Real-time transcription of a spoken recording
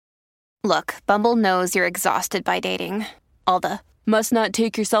Look, Bumble knows you're exhausted by dating. All the must not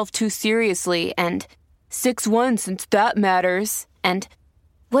take yourself too seriously and 6'1" since that matters. And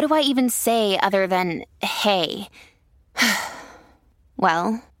what do I even say other than hey?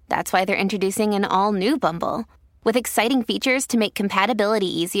 Well, that's why they're introducing an all-new Bumble with exciting features to make compatibility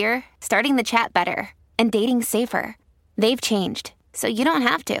easier, starting the chat better, and dating safer. They've changed, so you don't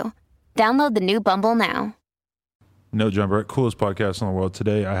have to. Download the new Bumble now. No Jumper, coolest podcast in the world.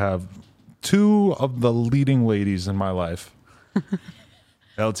 Today I have two of the leading ladies in my life.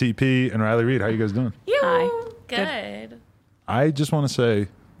 LTP and Riley Reed. How you guys doing? Hi. Good. I just want to say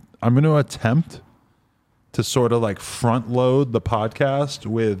I'm going to attempt to sort of like front load the podcast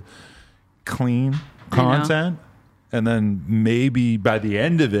with clean content. And then maybe by the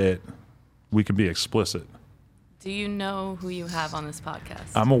end of it, we can be explicit. Do you know who you have on this podcast?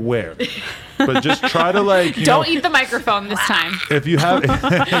 I'm aware. But just try to like... Don't eat the microphone this time. If you have...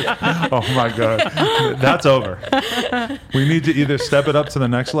 Oh my God. That's over. We need to either step it up to the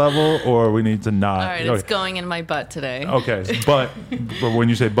next level or we need to not. All right, it's going in my butt today. Okay, but when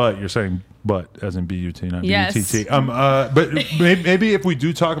you say but, you're saying but as in B-U-T, not Yes. B-U-T-T. But maybe if we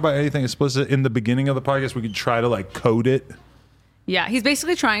do talk about anything explicit in the beginning of the podcast, we could try to like code it. Yeah, he's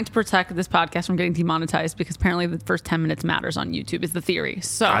basically trying to protect this podcast from getting demonetized because apparently the first 10 minutes matters on YouTube is the theory.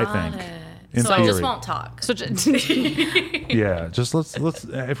 So I think. In So I theory. just won't talk. So Yeah, just let's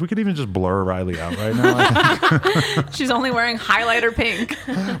if we could even just blur Riley out right now. I think. she's only wearing highlighter pink.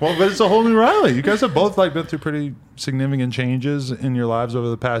 Well, but it's a whole new Riley. You guys have both like been through pretty significant changes in your lives over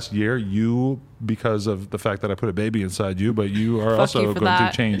the past year. You because of the fact that I put a baby inside you, but you are Fuck also you for going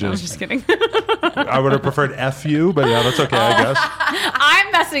that. through changes. No, I'm just kidding. I would have preferred F you, but yeah, that's okay, I guess.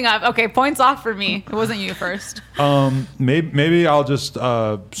 I'm messing up. Okay, points off for me. It wasn't you first. Maybe I'll just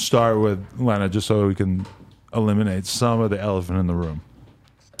start with Lena, just so we can eliminate some of the elephant in the room.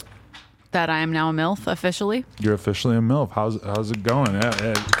 That I am now a MILF officially. You're officially a MILF. How's it going?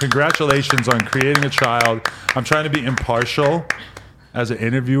 Yeah. Congratulations on creating a child. I'm trying to be impartial as an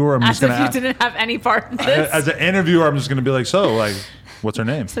interviewer. I'm As just if gonna you didn't have any part in this. as an interviewer, I'm just gonna be like, so like, what's her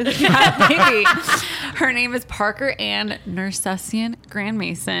name? Yeah, maybe. Her name is Parker Ann Nersessian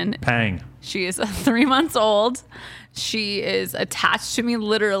Grandmason. Pang. She is 3 months old. She is attached to me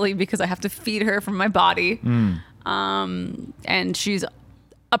literally because I have to feed her from my body. And she's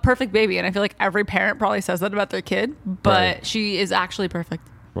a perfect baby. And I feel like every parent probably says that about their kid, but Right. she is actually perfect.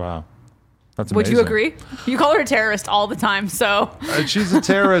 Wow. That's Would amazing. you agree? You call her a terrorist all the time, so. She's a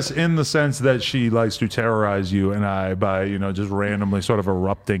terrorist in the sense that she likes to terrorize you and I by, just randomly sort of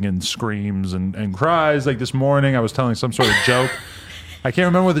erupting in screams and cries. Like this morning, I was telling some sort of joke. I can't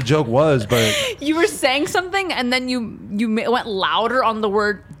remember what the joke was, but You were saying something and then you went louder on the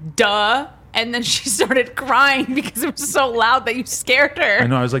word duh. And then she started crying because it was so loud that you scared her. I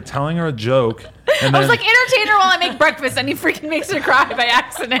know I was like telling her a joke. And I was then like, entertain her while I make breakfast, and he freaking makes her cry by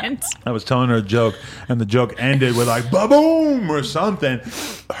accident. I was telling her a joke, and the joke ended with like ba-boom or something.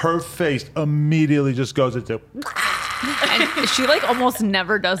 Her face immediately just goes into. And she like almost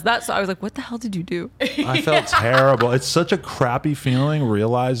never does that. So I was like, what the hell did you do? I felt terrible. It's such a crappy feeling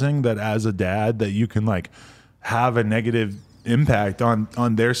realizing that as a dad that you can like have a negative impact on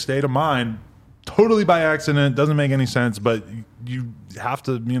their state of mind totally by accident. Doesn't make any sense, but you have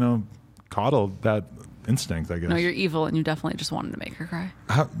to, coddle that instinct, I guess. No, you're evil, and you definitely just wanted to make her cry.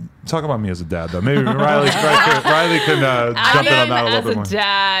 Talk about me as a dad, though. Maybe Riley can jump in on that a little bit more. As a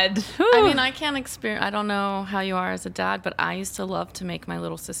dad. I mean, I can't experience. I don't know how you are as a dad, but I used to love to make my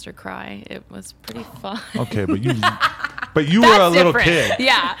little sister cry. It was pretty fun. Okay, but you were a little different. kid.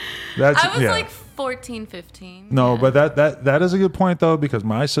 Yeah. That's, I was yeah. like 14, 15. No, yeah. but that is a good point though, because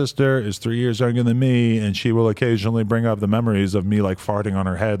my sister is 3 years younger than me, and she will occasionally bring up the memories of me like farting on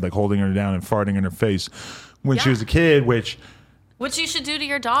her head, like holding her down and farting in her face when she Yeah. was a kid. Which you should do to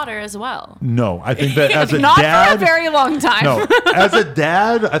your daughter as well. no, I think that as a Not dad, for a very long time. no, as a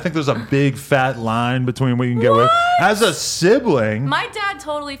dad, I think there's a big fat line between what you can get with. As a sibling, My dad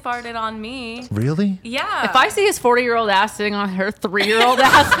totally farted on me. really? Yeah. If I see his 40-year-old ass sitting on her 3-year-old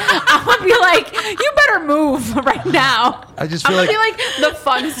ass, I'm going to be like, you better move right now. I just feel I'm like going to be like the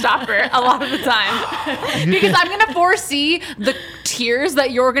fun stopper a lot of the time. Because I'm going to foresee the tears that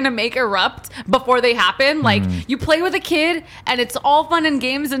you're going to make erupt before they happen. Like, you play with a kid, and it's all fun and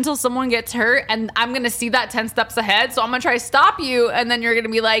games until someone gets hurt, and I'm going to see that 10 steps ahead. So I'm going to try to stop you, and then you're going to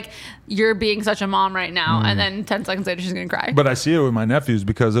be like, you're being such a mom right now. And then 10 seconds later, she's going to cry. But I see it with my nephews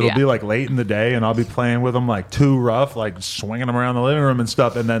because it'll Yeah. be like late in the day and I'll be playing with them like too rough, like swinging them around the living room and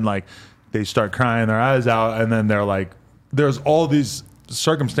stuff. And then like they start crying their eyes out. And then they're like, there's all these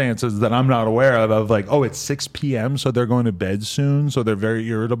circumstances that I'm not aware of like, oh, it's 6 p.m. so they're going to bed soon, so they're very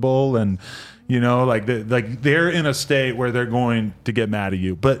irritable, and like they're in a state where they're going to get mad at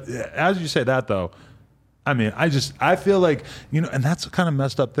you. But as you say that though, I mean, I feel like, and that's the kind of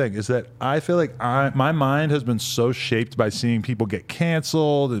messed up thing is that I feel like my mind has been so shaped by seeing people get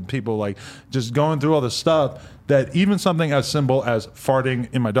canceled and people like just going through all this stuff that even something as simple as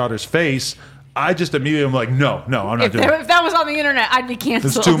farting in my daughter's face, I just immediately am like, no, I'm not doing it. If that was on the internet, I'd be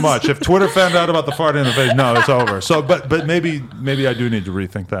canceled. It's too much. If Twitter found out about the farting in the face, no, it's over. So, but maybe I do need to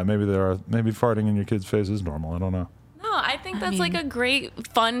rethink that. Maybe farting in your kid's face is normal. I don't know. No, I think that's like a great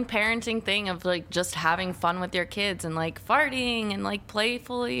fun parenting thing of like just having fun with your kids and like farting and like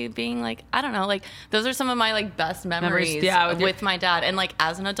playfully being like, I don't know, like those are some of my like best memories with my dad. And like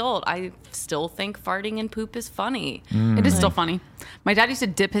as an adult, I still think farting and poop is funny. It is still funny. My dad used to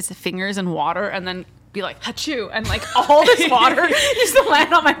dip his fingers in water and then be like, achoo, and like all this water used to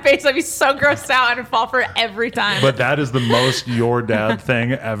land on my face. I'd be so grossed out and I'd fall for it every time. But that is the most your dad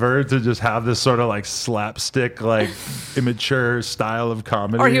thing ever, to just have this sort of like slapstick, like immature style of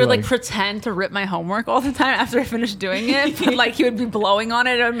comedy. Or he would like pretend to rip my homework all the time after I finished doing it. But like he would be blowing on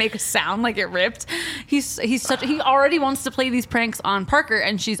it and it would make a sound like it ripped. He already wants to play these pranks on Parker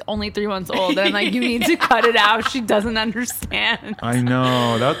and she's only 3 months old. And I'm like, you need to cut it out. She doesn't understand. I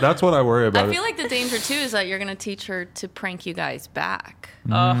know. That's what I worry about. I feel like the danger too is that you're going to teach her to prank you guys back.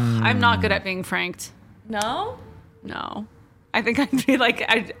 I'm not good at being pranked. No? No. I think I'd be like,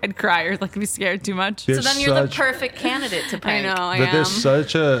 I'd cry or like be scared too much. There's so then you're the perfect candidate to prank. I know, I am. There's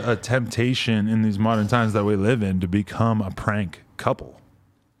such a temptation in these modern times that we live in to become a prank couple.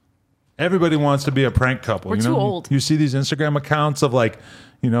 Everybody wants to be a prank couple. We're too old. You see these Instagram accounts of like,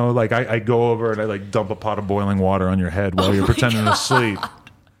 like I go over and I like dump a pot of boiling water on your head while you're pretending to sleep.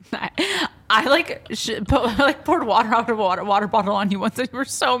 I poured water out of a water bottle on you once. You were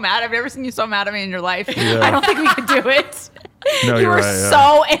so mad. I've never seen you so mad at me in your life. Yeah. I don't think we could do it. No, you you're were right, yeah.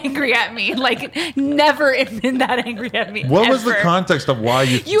 so angry at me. Like, never been that angry at me. What was the ever. context of why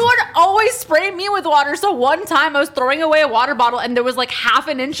you... You would always spray me with water. So one time I was throwing away a water bottle and there was like half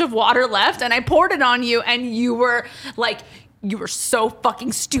an inch of water left and I poured it on you and you were like... You were so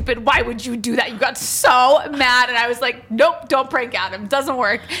fucking stupid. Why would you do that? You got so mad. And I was like, nope, don't prank Adam. Doesn't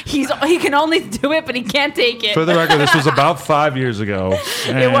work. He can only do it, but he can't take it. For the record, this was about 5 years ago.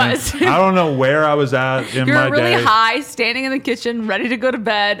 It was. I don't know where I was at in you my were really day. high, standing in the kitchen, ready to go to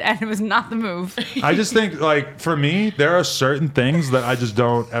bed, and it was not the move. I just think, like, for me, there are certain things that I just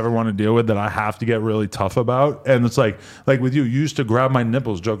don't ever want to deal with that I have to get really tough about. And it's like with you used to grab my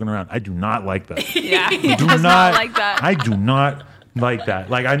nipples joking around. I do not like that. Yeah, he does not like that. I do not like that.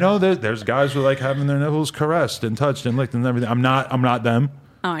 Like, I know there's guys who like having their nipples caressed and touched and licked and everything. I'm not them.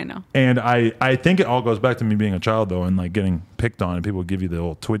 Oh, I know. And I think it all goes back to me being a child, though, and like getting picked on, and people give you the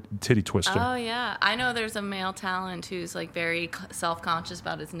old titty twister. Oh, yeah. I know there's a male talent who's like very self-conscious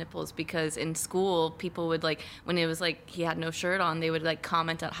about his nipples because in school, people would like, when it was like he had no shirt on, they would like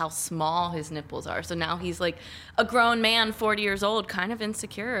comment on how small his nipples are. So now he's like a grown man, 40 years old, kind of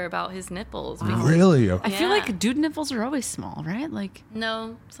insecure about his nipples. Really? I feel like dude nipples are always small, right? Like,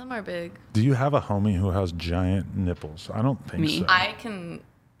 no, some are big. Do you have a homie who has giant nipples? I don't think so. I can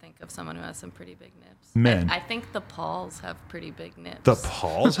think of someone who has some pretty big nips. Men. I think the Pauls have pretty big nips. The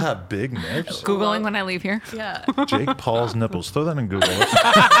Pauls have big nips? Googling when I leave here. Yeah. Jake Paul's nipples. Throw that in Google.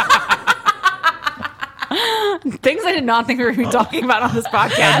 Things I did not think we were going to be talking about on this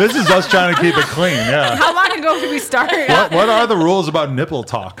podcast. And this is us trying to keep it clean, yeah. How long ago did we start? What are the rules about nipple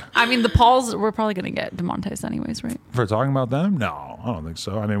talk? I mean, the Pauls, we're probably going to get demonetized anyways, right? For talking about them? No, I don't think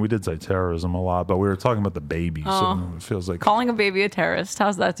so. I mean, we did say terrorism a lot, but we were talking about the baby, so it feels like... Calling a baby a terrorist.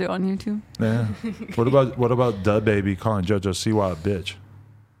 How's that do on YouTube? Yeah. What about the baby calling JoJo Siwa a bitch?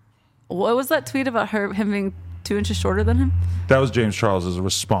 What was that tweet about him being 2 inches shorter than him? That was James Charles's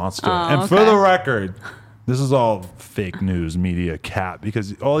response to it. Oh, And okay. for the record... This is all fake news media cap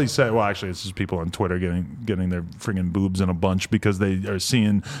because all he said, well, actually, it's just people on Twitter getting their friggin' boobs in a bunch because they are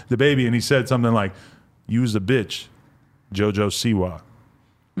seeing the baby. And he said something like, use a bitch, JoJo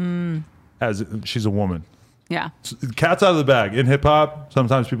Siwa. As she's a woman. Yeah. Cat's out of the bag. In hip hop,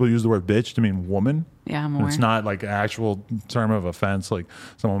 sometimes people use the word bitch to mean woman. Yeah, I'm And aware. it's not like an actual term of offense. Like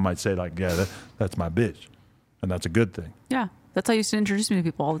someone might say like, yeah, that's my bitch. And that's a good thing. Yeah. That's how you used to introduce me to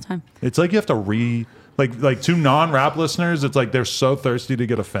people all the time. It's like you have to like to non-rap listeners, it's like they're so thirsty to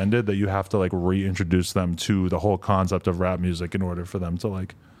get offended that you have to like reintroduce them to the whole concept of rap music in order for them to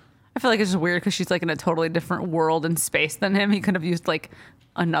like... I feel like it's just weird because she's like in a totally different world and space than him. He could have used like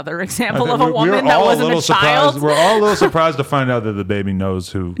another I example think of a we're woman that all wasn't a child. surprised. We're all a little surprised to find out that the baby knows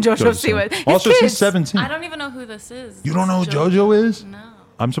who JoJo Siwa. His Also, kids. she's 17. I don't even know who this is. You don't know who This JoJo is? No.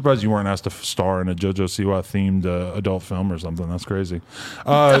 I'm surprised you weren't asked to star in a JoJo Siwa themed adult film or something. That's crazy.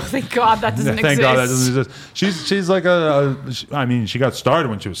 Oh, thank God that doesn't Thank exist. God that doesn't exist. She's like I mean, she got started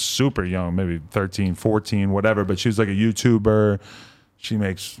when she was super young, maybe 13, 14, whatever. But she's like a YouTuber. She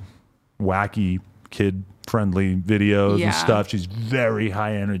makes wacky kid-friendly videos Yeah. and stuff. She's very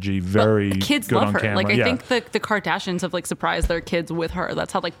high energy, very Kids good love on her. camera. Like I Yeah. think the Kardashians have like surprised their kids with her.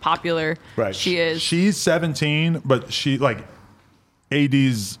 That's how like popular she is. She's 17, but she like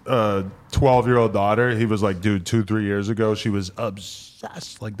AD's 12-year-old daughter. He was like, dude, 2-3 years ago, she was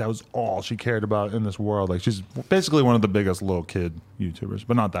obsessed. Like that was all she cared about in this world. Like she's basically one of the biggest little kid YouTubers,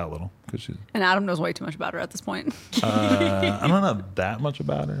 but not that little because she's. And Adam knows way too much about her at this point. I don't know that much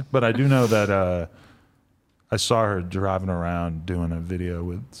about her, but I do know that I saw her driving around doing a video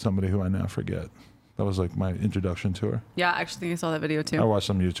with somebody who I now forget. That was like my introduction to her. Yeah, I actually think I saw that video too. I watched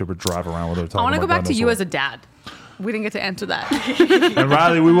some YouTuber drive around with her. I want to go back to you dinosaurs. as a dad. We didn't get to answer that. And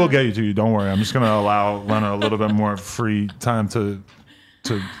Riley, we will get you to you. Don't worry. I'm just going to allow Lena a little bit more free time to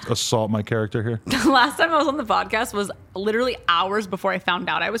assault my character here. The last time I was on the podcast was literally hours before I found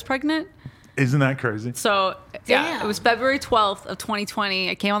out I was pregnant. Isn't that crazy? So yeah, it was February 12th of 2020.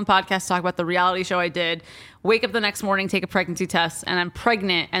 I came on the podcast to talk about the reality show I did. Wake up the next morning, take a pregnancy test, and I'm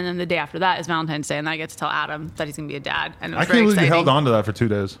pregnant. And then the day after that is Valentine's Day, and I get to tell Adam that he's gonna be a dad. And it was I very can't believe you exciting. held on to that for 2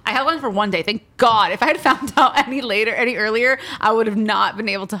 days. I held on for one day. Thank God. If I had found out any earlier, I would have not been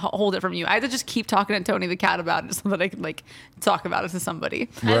able to hold it from you. I had to just keep talking to Tony the cat about it so that I could like talk about it to somebody.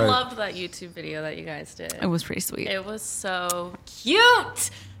 I Right. loved that YouTube video that you guys did. It was pretty sweet. It was so cute.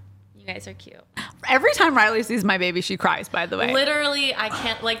 You guys are cute. Every time Riley sees my baby, she cries, by the way. Literally, I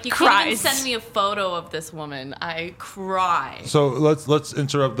can't, like, you can't even Cries. send me a photo of this woman. I cry. So let's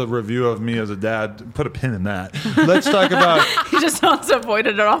interrupt the review of me as a dad. Put a pin in that. Let's talk about He just wants to avoid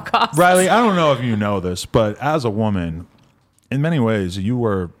it at all costs. Riley. I don't know if you know this, but as a woman, in many ways, you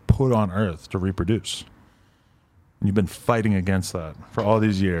were put on Earth to reproduce. You've been fighting against that for all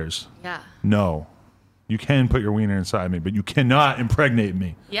these years. Yeah. No, you can put your wiener inside me, but you cannot impregnate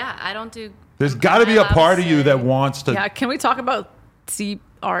me. Yeah, I don't do. There's am got to I be a allowed part to of you say- that wants to Yeah, can we talk about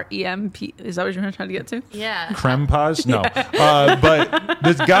CREMP? Is that what you're trying to get to? Yeah. creme pies. No, but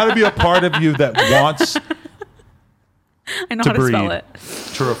there's got to be a part of you that wants I know to how to spell breed. it.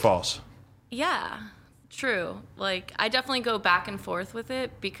 True or false? Yeah, true. Like, I definitely go back and forth with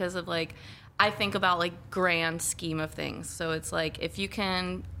it because of, like, I think about, like, grand scheme of things. So it's like, if you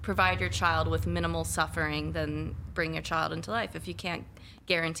can provide your child with minimal suffering, then bring your child into life. If you can't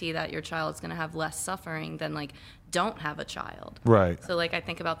guarantee that your child is going to have less suffering, then, like, don't have a child. Right. So, like, I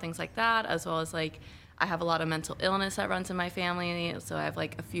think about things like that, as well as, like, I have a lot of mental illness that runs in my family. So I have,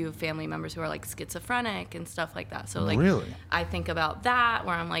 like, a few family members who are, like, schizophrenic and stuff like that. So, like, Really? I think about that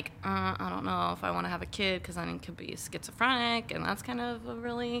where I'm like, I don't know if I want to have a kid because I could be schizophrenic, and that's kind of a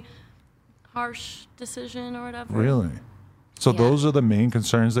really harsh decision or whatever. Really? So Yeah. those are the main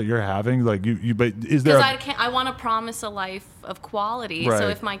concerns that you're having. Like you but is there? Because I want to promise a life of quality. Right. So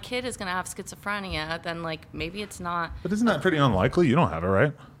if my kid is going to have schizophrenia, then, like, maybe it's not. But isn't that pretty unlikely? You don't have it,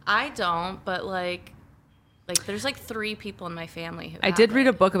 right? I don't, but like there's like 3 people in my family who I have did read it.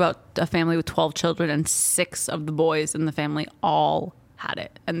 a book about a family with 12 children, and 6 of the boys in the family all had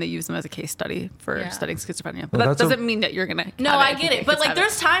it, and they use them as a case study for Yeah. studying schizophrenia. But Well, that that's a- doesn't mean that you're gonna. No, have I if get your it. But, kids like, have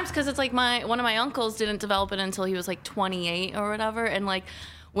there's times because it's like one of my uncles didn't develop it until he was like 28 or whatever. And, like,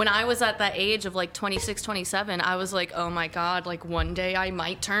 when I was at that age of like 26, 27, I was like, oh my God, like, one day I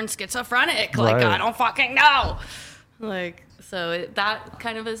might turn schizophrenic. Like, Right. I don't fucking know. Like, so that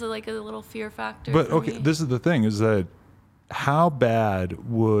kind of is like a little fear factor. But for okay, me. this is the thing: is that how bad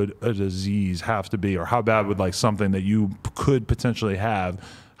would a disease have to be, or how bad would like something that you could potentially have?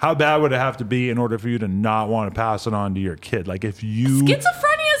 How bad would it have to be in order for you to not want to pass it on to your kid? Like if you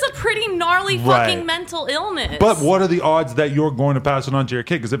Schizophrenia is a pretty gnarly Right. fucking mental illness. But what are the odds that you're going to pass it on to your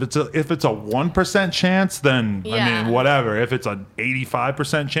kid? Because if it's a 1% chance, then I Yeah. mean whatever. If it's an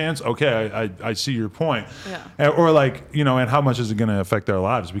 85% chance, okay, I see your point. Yeah. Or like and how much is it going to affect their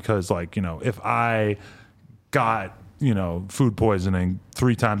lives? Because like if I got food poisoning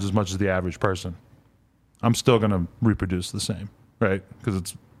 3 times as much as the average person, I'm still going to reproduce the same, right? Because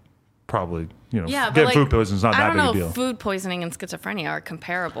it's probably yeah, but getting like, food poisoning is not I that don't big know a deal. if food poisoning and schizophrenia are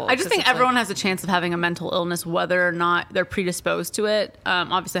comparable. I just 'cause think it's everyone like, has a chance of having a mental illness, whether or not they're predisposed to it.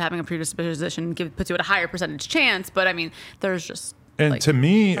 Obviously, having a predisposition puts you at a higher percentage chance, but I mean, there's just And Like, to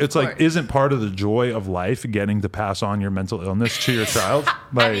me, of it's like, course. isn't part of the joy of life getting to pass on your mental illness to your child?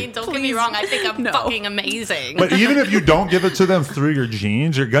 Like, I mean, don't get me wrong. I think I'm fucking amazing. but even if you don't give it to them through your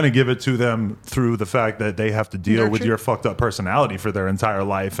genes, you're going to give it to them through the fact that they have to deal with Nurture. your fucked up personality for their entire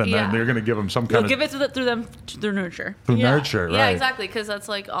life. And then Yeah. they're going to give them some You'll kind give of it through them through nurture. through nurture, right? Yeah, exactly. Because that's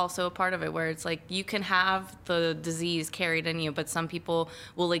like also a part of it where it's like you can have the disease carried in you, but some people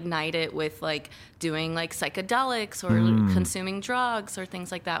will ignite it with like doing like psychedelics or consuming drugs or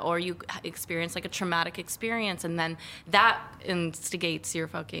things like that. Or you experience like a traumatic experience and then that instigates your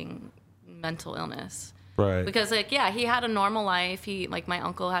fucking mental illness. Right. Because like, yeah, he had a normal life. He, like my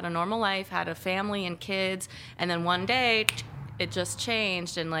uncle had a normal life, had a family and kids. And then one day it just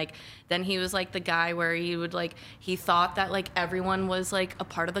changed. And like, then he was like the guy where he would like, he thought that like everyone was like a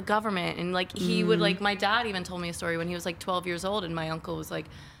part of the government. And like, he would like, my dad even told me a story when he was like 12 years old. And my uncle was like,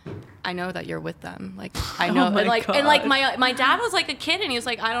 I know that you're with them. Like, I know. my and like God. my dad was like a kid and he was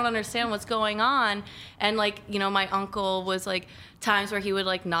like, I don't understand what's going on. And like, you know, my uncle was like times where he would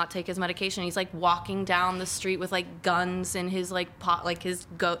like not take his medication. He's like walking down the street with like guns in his like pot, like his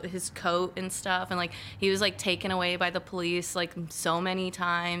coat and stuff. And like, he was like taken away by the police like so many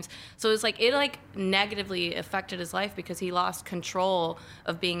times. So it was like, it like negatively affected his life because he lost control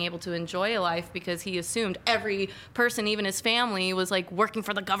of being able to enjoy a life because he assumed every person, even his family, was like working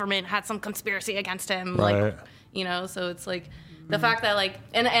for the government, had some conspiracy against him. Right. Like, you know, so it's like the fact that like,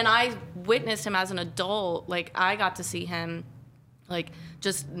 and I witnessed him as an adult, like I got to see him like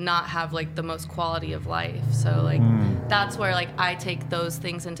just not have like the most quality of life. So like that's where like I take those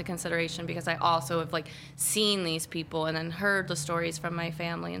things into consideration because I also have like seen these people and then heard the stories from my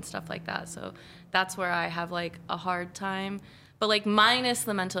family and stuff like that. So that's where I have like a hard time. But like minus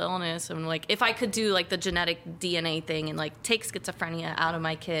the mental illness and like if I could do like the genetic DNA thing and like take schizophrenia out of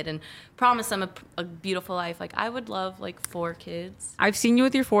my kid and promise them a beautiful life, like I would love like 4 kids. I've seen you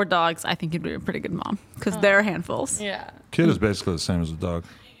with your 4 dogs. I think you'd be a pretty good mom because they're handfuls. Yeah. Kid is basically the same as a dog.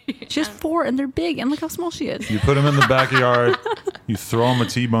 She has 4 and they're big, and look how small she is. You put him in the backyard, you throw him a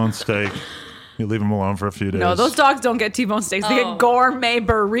T-bone steak, you leave him alone for a few days. No, those dogs don't get T-bone steaks. They Oh. get gourmet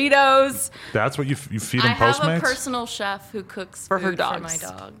burritos. That's what you feed I him have Postmates? a personal chef who cooks For her food for my dogs.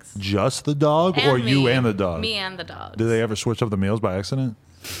 dogs. Just the dog or you me. and the dog? Me and the dogs. Do they ever switch up the meals by accident?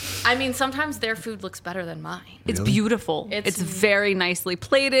 I mean, sometimes their food looks better than mine. It's Really? beautiful. It's- It's very nicely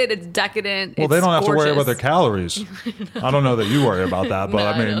plated. It's decadent. Well, it's they don't have to worry about their gorgeous. calories. I don't know that you worry about that, but No,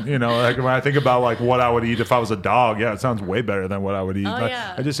 I I mean, don't. you know, like when I think about like what I would eat if I was a dog, yeah, it sounds way better than what I would eat. Oh,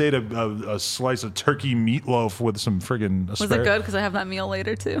 yeah. I just ate a slice of turkey meatloaf with some friggin' Was it good? Because I have that meal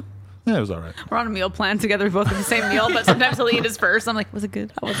later too. Yeah, it was all right. We're on a meal plan together, both in the same meal, but sometimes he'll eat his first. I'm like, was it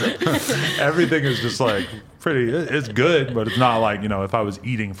good? How was it? Everything is just like pretty. It's good, but it's not like, you know, if I was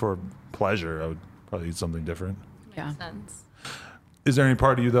eating for pleasure, I would probably eat something different. Yeah. Sense. Is there any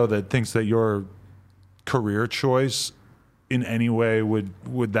part of you though that thinks that your career choice in any way would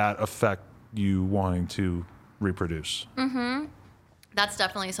that affect you wanting to reproduce? That's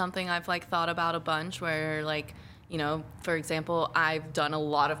definitely something I've like thought about a bunch where like, you know, for example, I've done a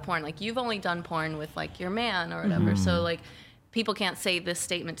lot of porn. Like you've only done porn with like your man or whatever. So like people can't say this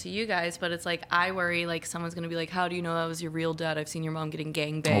statement to you guys, but it's like I worry like someone's gonna be like, how do you know that was your real dad? I've seen your mom getting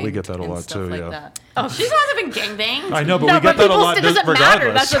gangbanged. Oh, we get that a and lot stuff too, like yeah. That. Oh, she's hasn't been gangbanged. I know, but No, we but get that a people, lot it doesn't matter.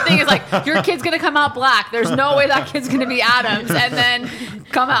 regardless. That's the thing is like, your kid's going to come out black. There's no way that kid's going to be Adams and then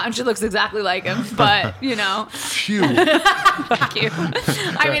come out and she looks exactly like him. But, you know, Phew. fuck you.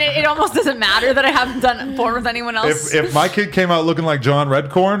 I mean, it almost doesn't matter that I haven't done porn with anyone else. If my kid came out looking like John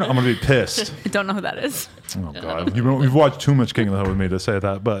Redcorn, I'm gonna be pissed. I don't know who that is. Oh God, you've watched too much King of the Hill with me to say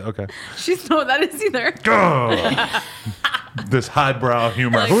that, but okay. She doesn't know who that is either. Ugh. This highbrow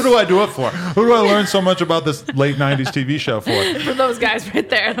humor. Who do I do it for? Who do I learn so much about this late '90s TV show for? For those guys right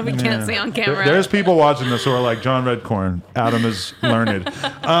there that we can't see on camera. There's people watching this who are like John Redcorn. Adam is learned,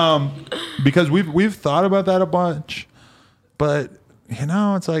 because we've thought about that a bunch, but you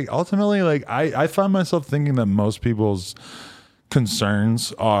know, it's like ultimately, like I find myself thinking that most people's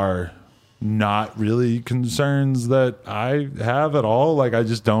concerns are not really concerns that I have at all. Like I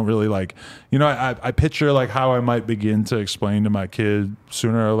just don't really like, you know, I picture like how I might begin to explain to my kid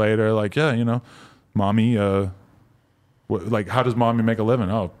sooner or later, like, yeah, you know, mommy, like how does mommy make a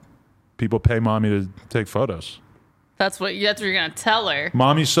living? Oh, people pay mommy to take photos. That's what you're going to tell her.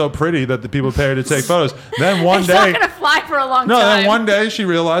 Mommy's so pretty that the people pay her to take photos. Then one It's day, not going to fly for a long time. then one day she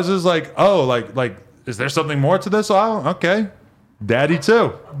realizes like, oh, like, is there something more to this? Oh, okay. Daddy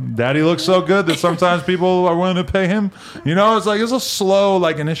too. Daddy looks so good that sometimes people are willing to pay him. You know, it's a slow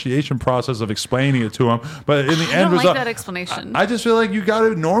like initiation process of explaining it to him. But in the I end don't like result, that explanation. I just feel like you got to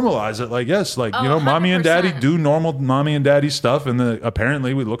normalize it. Like, yes, like, you know, mommy and daddy 100%. do normal mommy and daddy stuff. And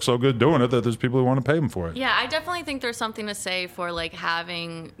apparently we look so good doing it that there's people who want to pay them for it. Yeah, I definitely think there's something to say for like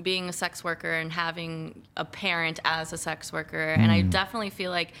being a sex worker and having a parent as a sex worker. And I definitely feel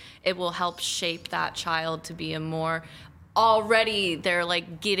like it will help shape that child to be a more already they're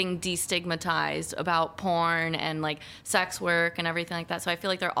like getting destigmatized about porn and like sex work and everything like that. So I feel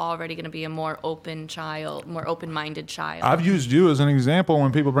like they're already going to be a more open child, more open-minded child. I've used you as an example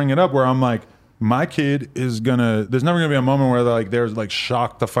when people bring it up where I'm like, my kid is there's never gonna be a moment where they're like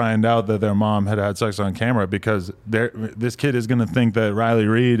shocked to find out that their mom had sex on camera, because this kid is gonna think that Riley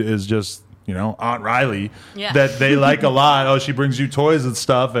Reid is just, you know, Aunt Riley, Yeah. that they like a lot. Oh, she brings you toys and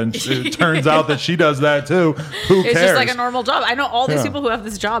stuff, and it turns out that she does that too. Who cares? It's just like a normal job. I know all these Yeah. people who have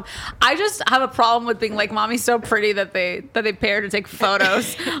this job. I just have a problem with being like, mommy's so pretty that they pay her to take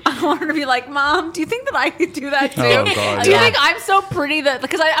photos. I want her to be like, Mom, do you think that I could do that too? Oh, God, do you yeah. think I'm so pretty that,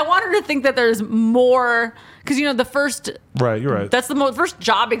 because I want her to think that there's more, because you know, the first, Right, you're right. that's the first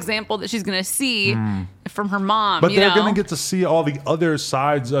job example that she's going to see from her mom. But you they're know? going to get to see all the other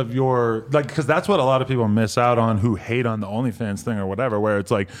sides of your, like, because that's what a lot of people miss out on who hate on the OnlyFans thing or whatever, where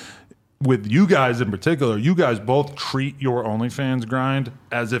it's like, with you guys in particular, you guys both treat your OnlyFans grind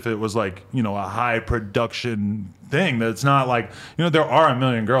as if it was like, you know, a high production thing. That's not like, you know, there are a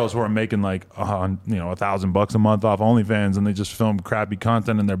million girls who are making like, you know, $1,000 a month off OnlyFans, and they just film crappy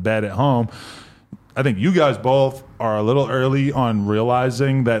content in their bed at home. I think you guys both are a little early on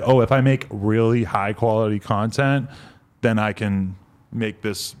realizing that, oh, if I make really high quality content, then I can make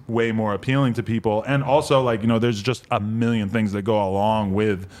this way more appealing to people. And also, like, you know, there's just a million things that go along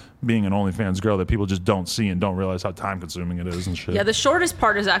with being an OnlyFans girl that people just don't see and don't realize how time consuming it is and shit. Yeah, the shortest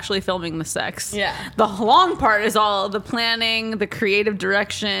part is actually filming the sex. Yeah. The long part is all the planning, the creative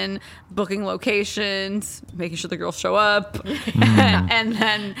direction, booking locations, making sure the girls show up, and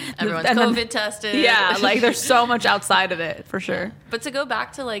then Everyone's and then- COVID tested. Yeah, like there's so much outside of it for sure. But to go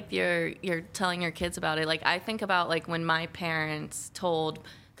back to like you're telling your kids about it, like I think about like when my parents told,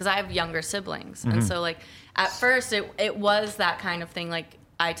 because I have younger siblings, and so like at first it was that kind of thing, like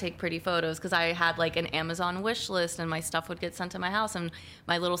I take pretty photos because I had like an Amazon wish list and my stuff would get sent to my house, and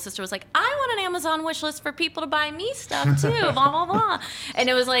my little sister was like, I want an Amazon wish list for people to buy me stuff too, blah blah blah. And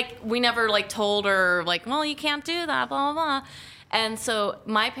it was like we never like told her like, well, you can't do that, blah blah blah. And so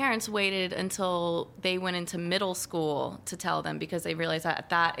my parents waited until they went into middle school to tell them, because they realized that at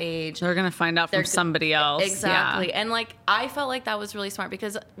that age They're gonna find out from they're- somebody else. Exactly. Yeah. And like I felt like that was really smart,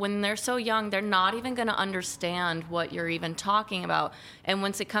 because when they're so young, they're not even going to understand what you're even talking about. And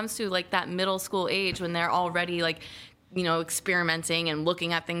once it comes to like that middle school age, when they're already like, you know, experimenting and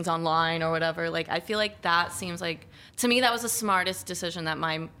looking at things online or whatever, like I feel like that seems like, to me, that was the smartest decision that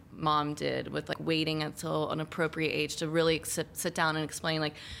my mom did, with like waiting until an appropriate age to really sit down and explain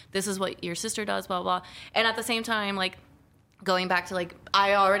like, this is what your sister does, blah blah. And at the same time, like going back to like,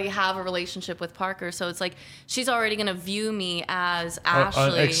 I already have a relationship with Parker, so it's like she's already gonna view me as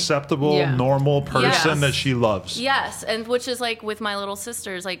Ashley. An acceptable, Yeah. normal person Yes. that she loves. Yes, and which is like with my little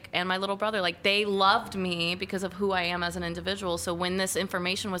sisters, like, and my little brother, like they loved me because of who I am as an individual. So when this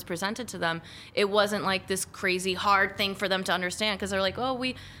information was presented to them, it wasn't like this crazy hard thing for them to understand, because they're like, oh,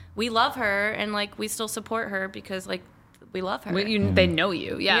 we love her, and like we still support her because like we love her. They know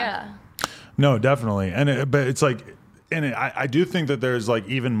you. Yeah. Yeah. No, definitely. But it's like, I do think that there's like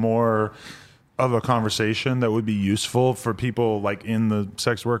even more of a conversation that would be useful for people like in the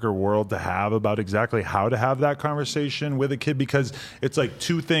sex worker world to have about exactly how to have that conversation with a kid, because it's like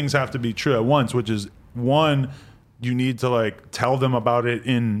two things have to be true at once, which is, one, you need to like tell them about it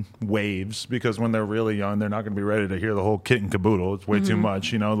in waves, because when they're really young, they're not going to be ready to hear the whole kit and caboodle. It's way too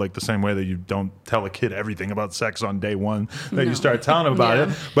much, you know, like the same way that you don't tell a kid everything about sex on day one that you start telling them about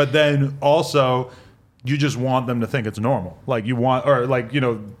it. But then also, you just want them to think it's normal. Like you want, or like, you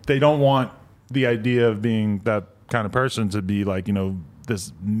know, they don't want the idea of being that kind of person to be like, you know,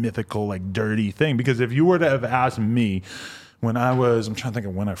 this mythical, like dirty thing. Because if you were to have asked me when I'm trying to think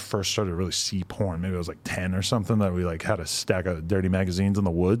of when I first started to really see porn, maybe I was like 10 or something, that we like had a stack of dirty magazines in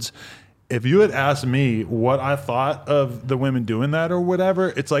the woods. If you had asked me what I thought of the women doing that or whatever,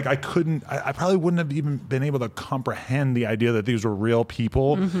 it's like I probably wouldn't have even been able to comprehend the idea that these were real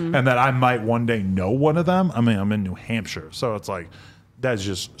people and that I might one day know one of them. I mean, I'm in New Hampshire, so it's like, that's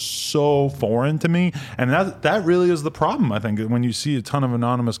just so foreign to me. And that really is the problem, I think, when you see a ton of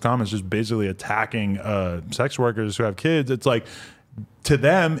anonymous comments just basically attacking sex workers who have kids. It's like, to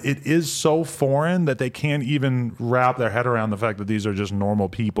them, it is so foreign that they can't even wrap their head around the fact that these are just normal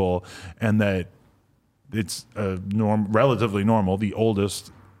people and that it's relatively normal, the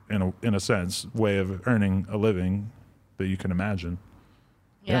oldest, in a sense, way of earning a living that you can imagine.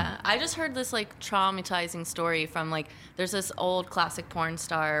 Yeah, I just heard this like traumatizing story from like there's this old classic porn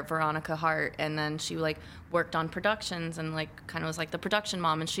star, Veronica Hart, and then she like worked on productions and like kind of was like the production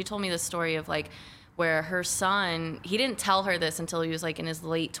mom, and she told me this story of like where her son, he didn't tell her this until he was like in his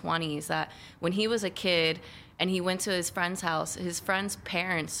late 20s, that when he was a kid and he went to his friend's house, his friend's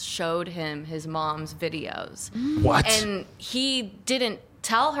parents showed him his mom's videos. What? And he didn't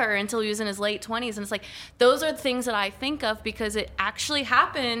tell her until he was in his late 20s. And it's like, those are the things that I think of because it actually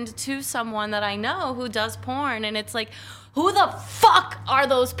happened to someone that I know who does porn. And it's like, who the fuck are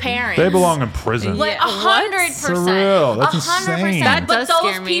those parents? They belong in prison. Like 100%. Surreal. That's 100%. insane. That But does those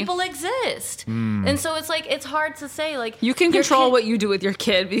scare me. people exist. And so it's like, it's hard to say. Like You can your control kid- what you do with your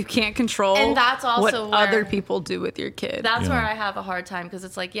kid, but you can't control And that's also what other where- people do with your kid. That's Yeah. where I have a hard time because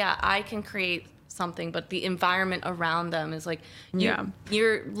it's like, yeah, I can create something, but the environment around them is like,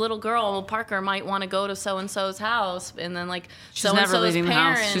 your little girl Parker might want to go to so and so's house, and then like She's so and never so's leaving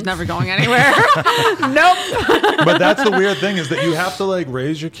parents. the house. She's never going anywhere. Nope. But that's the weird thing is that you have to like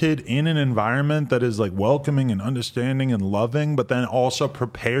raise your kid in an environment that is like welcoming and understanding and loving, but then also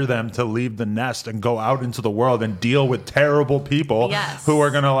prepare them to leave the nest and go out into the world and deal with terrible people Yes. who are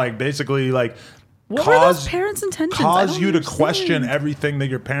going to like basically like What were those parents' intentions? I cause don't you to understand. question everything that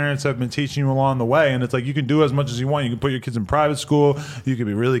your parents have been teaching you along the way. And it's like you can do as much as you want. You can put your kids in private school. You can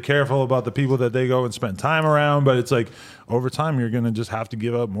be really careful about the people that they go and spend time around. But it's like over time, you're going to just have to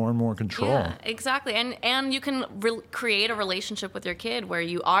give up more and more control. Yeah, exactly. And you can create a relationship with your kid where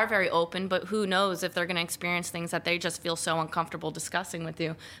you are very open, but who knows if they're going to experience things that they just feel so uncomfortable discussing with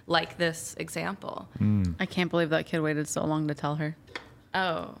you, like this example. I can't believe that kid waited so long to tell her.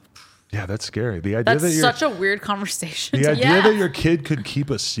 Oh, Yeah, that's scary. The idea That's that you're such a weird conversation. the to idea Yeah. that your kid could keep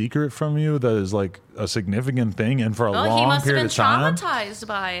a secret from you that is like a significant thing and for a well, he long must have period been of time. traumatized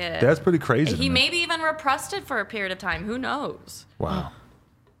by it. That's pretty crazy. He to me. maybe even repressed it for a period of time. Who knows? Wow.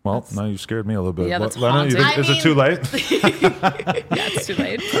 Well, now you scared me a little bit. Yeah, that's Lena, you think, haunting. is I it too late? Yeah, it's too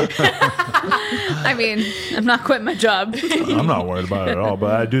late. I mean, I'm not quitting my job. I'm not worried about it at all,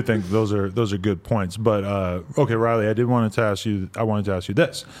 but I do think those are good points. But okay, Riley, I wanted to ask you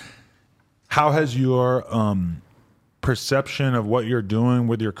this. How has your perception of what you're doing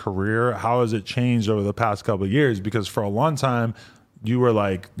with your career, how has it changed over the past couple of years? Because for a long time, you were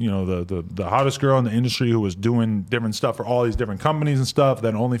like, the hottest girl in the industry who was doing different stuff for all these different companies and stuff.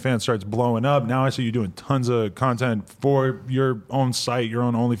 Then OnlyFans starts blowing up. Now I see you doing tons of content for your own site, your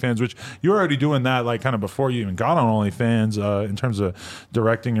own OnlyFans, which you were already doing that like kind of before you even got on OnlyFans in terms of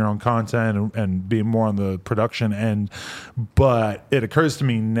directing your own content and being more on the production end. But it occurs to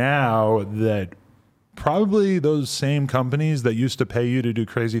me now that probably those same companies that used to pay you to do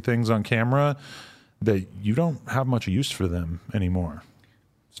crazy things on camera, that you don't have much use for them anymore.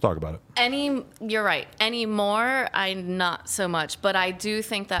 Let's talk about it. You're right. Anymore, not so much. But I do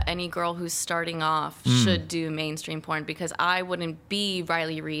think that any girl who's starting off should do mainstream porn because I wouldn't be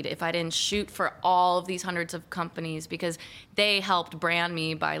Riley Reid if I didn't shoot for all of these hundreds of companies because they helped brand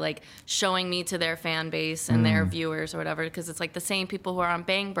me by like showing me to their fan base and their viewers or whatever. Because it's like the same people who are on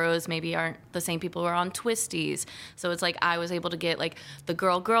Bang Bros maybe aren't the same people who are on Twisties. So it's like I was able to get like the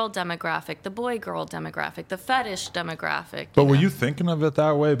girl demographic, the boy girl demographic, the fetish demographic. But were you thinking of it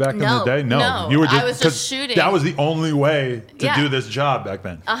that way back in the No, day? no. You were I was just 'cause shooting. That was the only way to Yeah. do this job back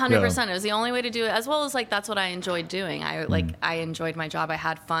then. 100%. It was the only way to do it, as well as like that's what I enjoyed doing. I enjoyed my job. I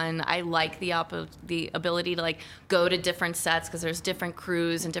had fun. I like the ability to like go to different sets because there's different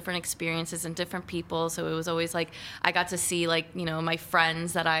crews and different experiences and different people. So it was always like I got to see like my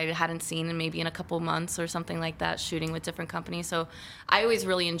friends that I hadn't seen in maybe in a couple months or something like that, shooting with different companies. So I always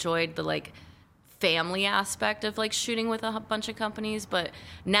really enjoyed the like family aspect of like shooting with a bunch of companies, but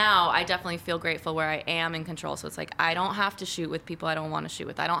now I definitely feel grateful where I am in control. So it's like I don't have to shoot with people I don't want to shoot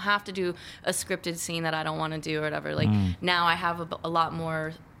with. I don't have to do a scripted scene that I don't want to do or whatever. Like now I have a lot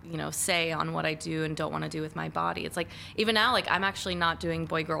more say on what I do and don't want to do with my body. It's like even now, like I'm actually not doing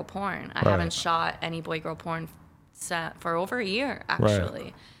boy girl porn. I haven't shot any boy girl porn set for over a year actually.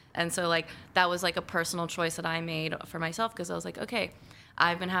 Right. And so like that was like a personal choice that I made for myself because I was like, okay,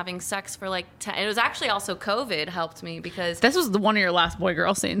 I've been having sex for like 10. It was actually also COVID helped me because This was one of your last boy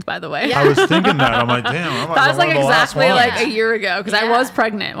girl scenes, by the way. I was thinking that. I'm like, damn. I'm That was like exactly like ones. a year ago because I Yeah. was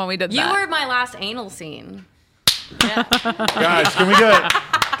pregnant when we did you that. were my last anal scene. Yeah. Guys, can we get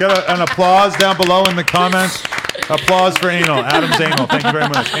an applause down below in the comments? Applause for anal. Adam's anal. Thank you very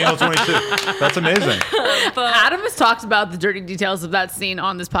much. Anal 22. That's amazing. Adam has talked about the dirty details of that scene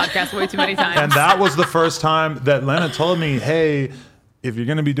on this podcast way too many times. And that was the first time that Lena told me, hey, if you're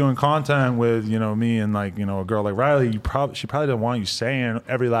going to be doing content with, me and like, a girl like Riley, she probably didn't want you saying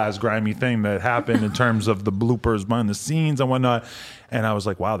every last grimy thing that happened in terms of the bloopers behind the scenes and whatnot. And I was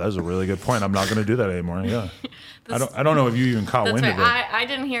like, wow, that's a really good point. I'm not going to do that anymore. Yeah. I don't know if you even caught wind of it. I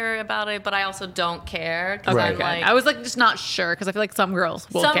didn't hear about it, but I also don't care. Because Right. I'm like, I was like just not sure because I feel like some girls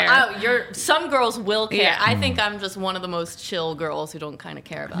will care. Some girls will care. Yeah. I think I'm just one of the most chill girls who don't kind of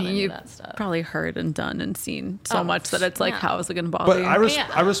care about any of that stuff. Probably heard and done and seen so much that it's like, yeah. how is it going to bother But you?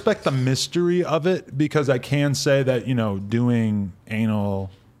 I respect the mystery of it because I can say that, doing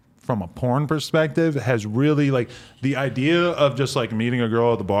anal from a porn perspective has really like the idea of just like meeting a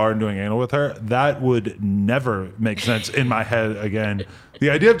girl at the bar and doing anal with her, that would never make sense in my head again.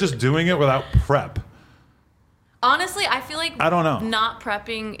 The idea of just doing it without prep. Honestly, I feel like I don't know. Not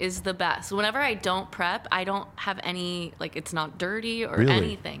prepping is the best. Whenever I don't prep, I don't have any, like, it's not dirty or Really?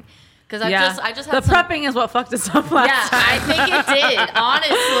 anything. Because I just the have prepping is what fucked us up last time. I think it did.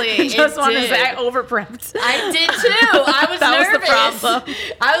 Honestly, Just it wanted did. to say I over prepped. I did too. I was That was the nervous. problem.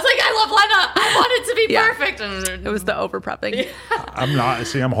 I was like, I love Lena. I want it to be Yeah. perfect. And It was the over prepping.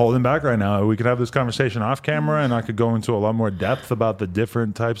 I'm holding back right now. We could have this conversation off camera and I could go into a lot more depth about the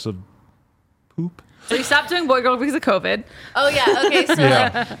different types of poop. So you stopped doing boy girl because of COVID. Oh yeah, okay. So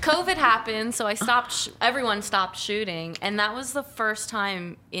Yeah. like, COVID happened, so I stopped. Everyone stopped shooting, and that was the first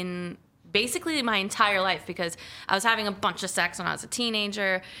time in basically my entire life because I was having a bunch of sex when I was a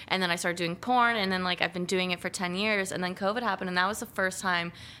teenager, and then I started doing porn, and then like I've been doing it for 10 years, and then COVID happened, and that was the first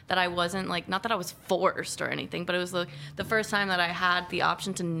time that I wasn't like, not that I was forced or anything, but it was the first time that I had the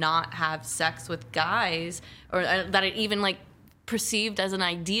option to not have sex with guys, or that it even like perceived as an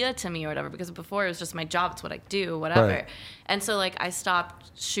idea to me or whatever, because before it was just my job, it's what I do, whatever. Right. And so like I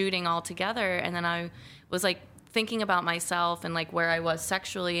stopped shooting altogether, and then I was like thinking about myself and like where I was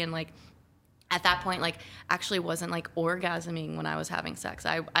sexually, and like at that point like actually wasn't like orgasming when I was having sex.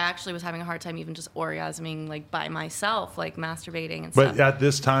 I actually was having a hard time even just orgasming like by myself, like masturbating and But stuff. at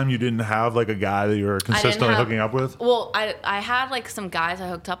this time, you didn't have like a guy that you were consistently hooking up with? Well, I had like some guys I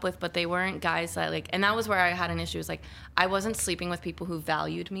hooked up with, but they weren't guys that like, and that was where I had an issue. Is like I wasn't sleeping with people who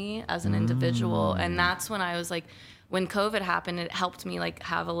valued me as an individual, and that's when I was like, when COVID happened, it helped me like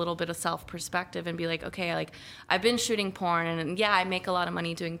have a little bit of self perspective and be like, okay, like I've been shooting porn, and yeah, I make a lot of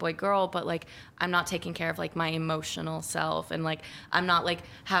money doing boy girl, but like I'm not taking care of like my emotional self, and like I'm not like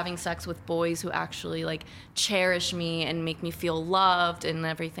having sex with boys who actually like cherish me and make me feel loved and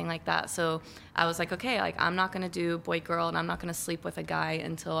everything like that. So I was like, okay, like I'm not gonna do boy girl, and I'm not gonna sleep with a guy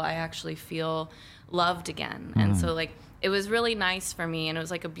until I actually feel loved again. And so like it was really nice for me, and it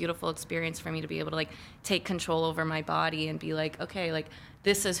was like a beautiful experience for me to be able to like take control over my body and be like, okay, like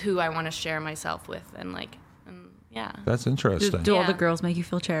this is who I want to share myself with, and like, yeah. That's interesting. Do all the Yeah. girls make you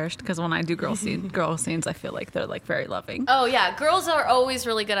feel cherished? Because when I do girl scenes, I feel like they're like very loving. Oh yeah, girls are always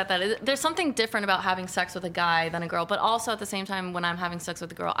really good at that. There's something different about having sex with a guy than a girl, but also at the same time, when I'm having sex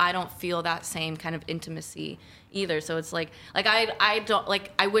with a girl, I don't feel that same kind of intimacy either. So it's like I don't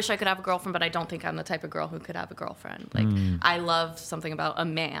like, I wish I could have a girlfriend, but I don't think I'm the type of girl who could have a girlfriend. Like I love something about a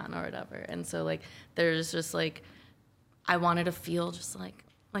man or whatever, and so like there's just like I wanted to feel just like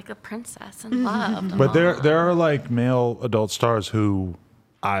a princess and loved. But there are like male adult stars who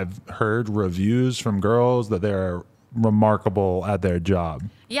I've heard reviews from girls that they're remarkable at their job.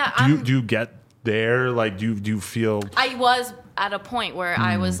 Yeah, Do you get there? Like, do you feel? I was at a point where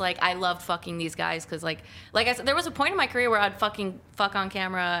I was like, I loved fucking these guys because, like I said, there was a point in my career where I'd fuck on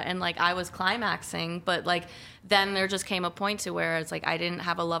camera and like I was climaxing, but like then there just came a point to where it's like I didn't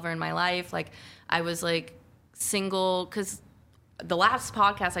have a lover in my life. Like I was like single because the last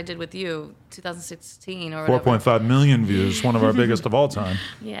podcast I did with you, 2016 or whatever. 4.5 million views, one of our biggest of all time.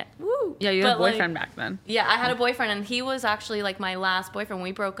 Yeah, woo. Yeah, you had a But, like, boyfriend back then. Yeah, I had a boyfriend, and he was actually like my last boyfriend.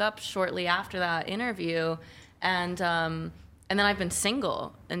 We broke up shortly after that interview, and then I've been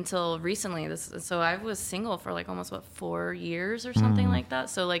single until recently. So I was single for like almost 4 years or something like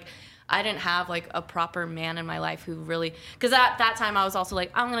that. So like I didn't have like a proper man in my life who really, because at that time I was also like,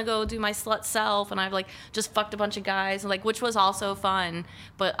 I'm gonna go do my slut self, and I've like just fucked a bunch of guys, and like which was also fun,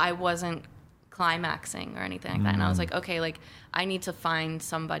 but I wasn't climaxing or anything like that. And I was like, okay, like I need to find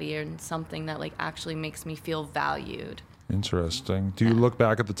somebody and something that like actually makes me feel valued. Interesting. Do you look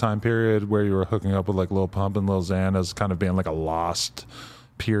back at the time period where you were hooking up with like Lil Pump and Lil Xan as kind of being like a lost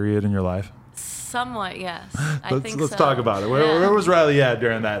period in your life? Somewhat, yes. Let's talk about it. Where was Riley at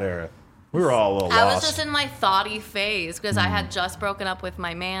during that era? We were all a little I was lost. just in my thoughty phase because I had just broken up with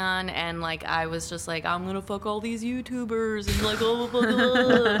my man, and like I was just like, I'm gonna fuck all these YouTubers and like blah, blah,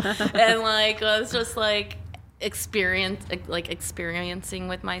 blah, blah. And like I was just like experiencing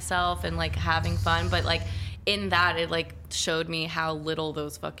with myself and like having fun, but like in that it like showed me how little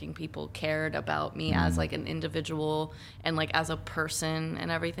those fucking people cared about me as like an individual and like as a person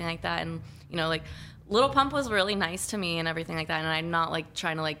and everything like that. And you know, like Lil Pump was really nice to me and everything like that, and I'm not like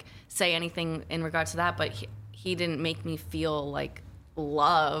trying to like say anything in regards to that, but he didn't make me feel like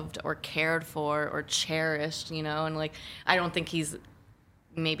loved or cared for or cherished, you know. And like I don't think he's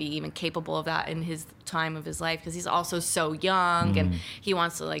maybe even capable of that in his time of his life because he's also so young and he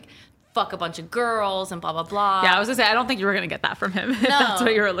wants to like fuck a bunch of girls and blah blah blah. Yeah, I was gonna say I don't think you were gonna get that from him. If that's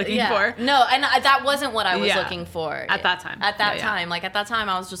what you were looking for. No, and that wasn't what I was looking for at that time. At that time, like at that time,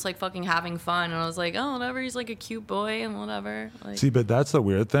 I was just like fucking having fun, and I was like, oh, whatever. He's like a cute boy and whatever. Like, See, but that's the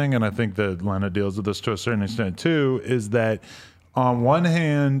weird thing, and I think that Lena deals with this to a certain extent too, is that on one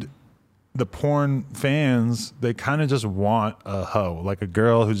hand, the porn fans, they kind of just want a hoe, like a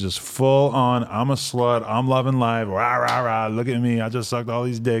girl who's just full on, I'm a slut, I'm loving life, rah, rah, rah, look at me, I just sucked all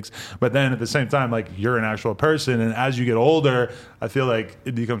these dicks. But then at the same time, like you're an actual person. And as you get older, I feel like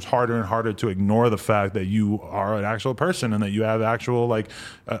it becomes harder and harder to ignore the fact that you are an actual person and that you have actual, like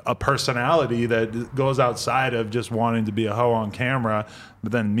a personality that goes outside of just wanting to be a hoe on camera.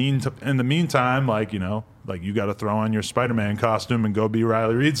 But then in the meantime, like, you know, like you got to throw on your Spider-Man costume and go be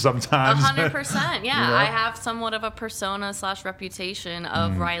Riley Reid sometimes. 100%. Yeah, You know? I have somewhat of a persona / reputation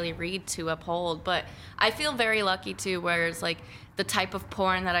of Riley Reid to uphold, but I feel very lucky too, where it's like the type of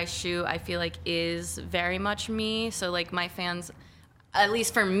porn that I shoot, I feel like is very much me. So like my fans, at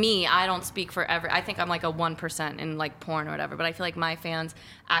least for me, I don't speak for I think I'm like a 1% in like porn or whatever, but I feel like my fans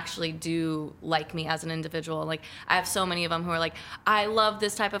actually do like me as an individual. Like I have so many of them who are like, I love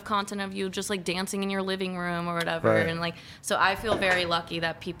this type of content of you just like dancing in your living room or whatever. Right. And like, so I feel very lucky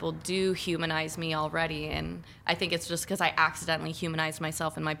that people do humanize me already. And I think it's just because I accidentally humanized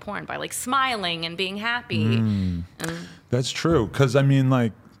myself in my porn by like smiling and being happy. And That's true. Because, I mean,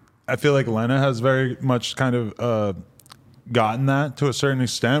 like, I feel like Lena has very much kind of gotten that to a certain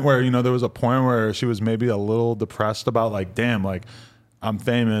extent where, you know, there was a point where she was maybe a little depressed about, like, damn, like, I'm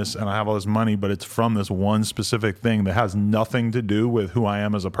famous and I have all this money, but it's from this one specific thing that has nothing to do with who I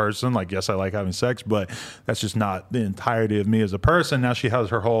am as a person. Like, yes, I like having sex, but that's just not the entirety of me as a person. Now she has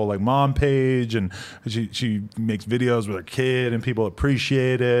her whole like mom page and she makes videos with her kid and people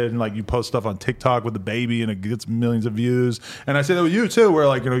appreciate it. And like you post stuff on TikTok with the baby and it gets millions of views. And I say that with you too, where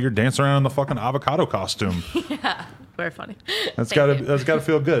like, you know, you're dancing around in the fucking avocado costume. Yeah, very funny. That's gotta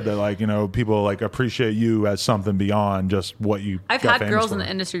feel good that like, you know, people like appreciate you as something beyond just what you I've got had famous girls for. in the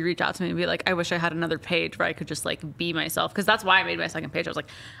industry reach out to me and be like, I wish I had another page where I could just like be myself. Because that's why I made my second page. I was like,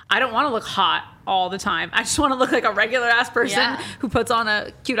 I don't want to look hot all the time. I just want to look like a regular ass person who puts on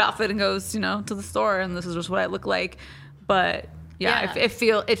a cute outfit and goes, you know, to the store and this is just what I look like. But yeah. It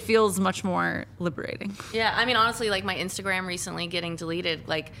feels much more liberating. yeah, I mean, honestly, like my Instagram recently getting deleted,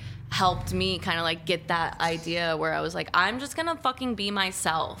 like helped me kind of like get that idea where I was like, I'm just gonna fucking be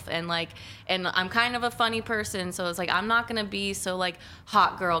myself, and like, and I'm kind of a funny person, so it's like I'm not gonna be so like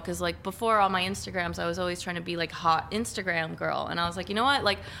hot girl, because like before all my Instagrams I was always trying to be like hot Instagram girl, and I was like, you know what,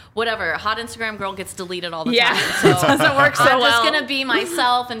 like whatever, hot Instagram girl gets deleted all the time, so it doesn't work so I'm well. just gonna be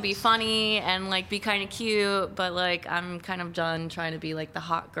myself and be funny and like be kind of cute, but like I'm kind of done trying to be like the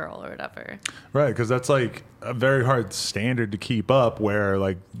hot girl or whatever. Right, because that's like a very hard standard to keep up where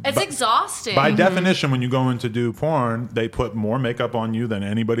like It's exhausting. by definition, when you go in to do porn, they put more makeup on you than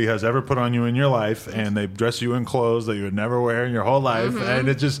anybody has ever put on you in your life, and they dress you in clothes that you would never wear in your whole life, and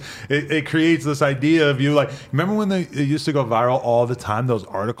it just it creates this idea of you like, remember when it used to go viral all the time, those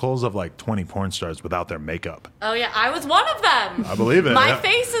articles of like 20 porn stars without their makeup? Oh yeah, I was one of them. I believe it. My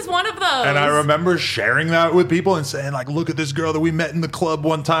face is one of those. And I remember sharing that with people and saying like, look at this girl that we met in the club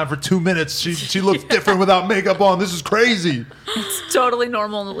one time for 2 minutes. She looks different without makeup on. This is crazy. It's totally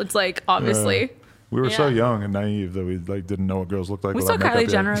normal. It's like, obviously. We were so Yeah. young and naive that we like didn't know what girls looked like We saw without makeup Kylie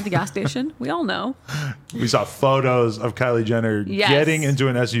yet. Jenner at the gas station. We all know. We saw photos of Kylie Jenner Yes. getting into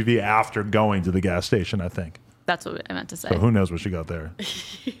an SUV after going to the gas station, I think. That's what I meant to say. So who knows what she got there.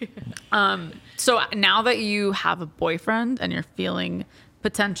 So now that you have a boyfriend and you're feeling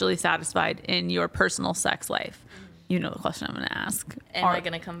potentially satisfied in your personal sex life, you know the question I'm going to ask. Am I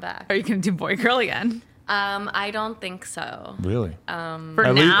gonna come back? Are you going to do boy girl again? I don't think so. Really? For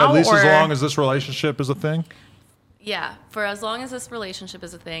At now, least or as long as this relationship is a thing? Yeah, for as long as this relationship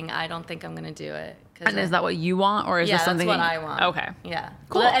is a thing, I don't think I'm gonna do it. and is that what you want, or is yeah, this something that's what that I want. Okay, Yeah,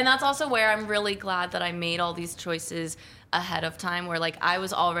 Cool. And that's also where I'm really glad that I made all these choices ahead of time where like I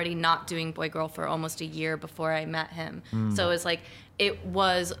was already not doing boy girl for almost a year before I met him. So it was like it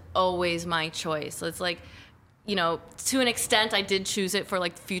was always my choice. So it's like, you know, to an extent I did choose it for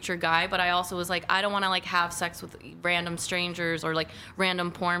like the future guy, but I also was like, I don't want to like have sex with random strangers or like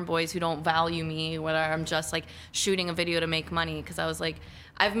random porn boys who don't value me, whether I'm just like shooting a video to make money. Cause I was like,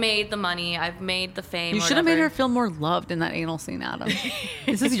 I've made the money, I've made the fame. You should have made her feel more loved in that anal scene, Adam.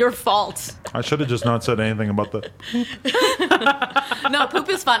 This is your fault. I should have just not said anything about the. No, poop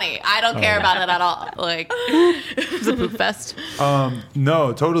is funny. I don't care about it at all. Like, It's a poop fest.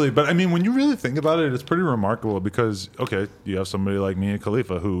 No, totally. But I mean, when you really think about it, it's pretty remarkable because, okay, you have somebody like Mia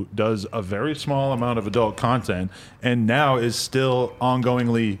Khalifa who does a very small amount of adult content and now is still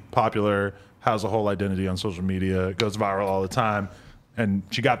ongoingly popular, has a whole identity on social media, goes viral all the time. And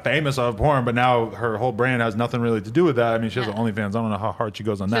she got famous off of porn, but now her whole brand has nothing really to do with that. I mean, she has an OnlyFans. I don't know how hard she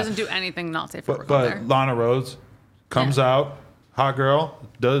goes on She that. doesn't do anything not safe for work on But there. Lana Rhoades comes out, hot girl,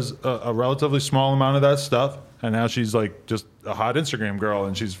 does a relatively small amount of that stuff, and now she's like just a hot Instagram girl,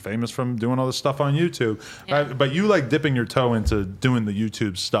 and she's famous from doing all this stuff on YouTube. Yeah. Right? But you like dipping your toe into doing the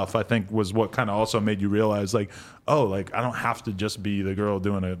YouTube stuff, I think was what kind of also made you realize like, oh, like I don't have to just be the girl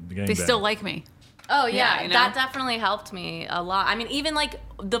doing a gangbang. They still like me. oh yeah, you know? that definitely helped me a lot. I mean, even like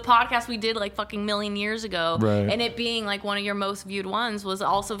the podcast we did like fucking million years ago, Right. and it being like one of your most viewed ones was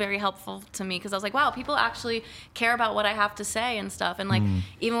also very helpful to me because I was like, wow, people actually care about what I have to say and stuff. And like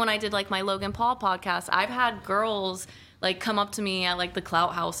even when I did like my Logan Paul podcast, I've had girls like come up to me at like the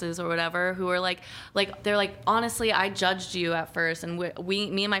clout houses or whatever who are like they're like, honestly, I judged you at first, and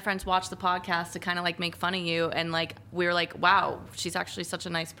me and my friends watched the podcast to kind of like make fun of you, and like we were like, wow, she's actually such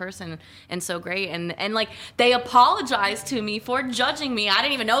a nice person and so great, and like they apologized to me for judging me. I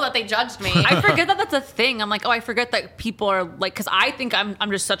didn't even know that they judged me. I forget that that's a thing. I'm like, oh, I forget that people are like, because I think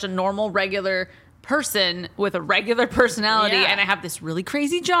I'm just such a normal, regular person with a regular personality, Yeah. and I have this really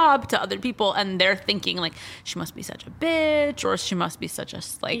crazy job to other people, and they're thinking like she must be such a bitch, or she must be such a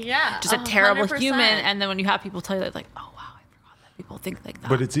like Yeah, just a terrible 100%. human. And then when you have people tell you that, like, oh wow, I forgot that people think like that.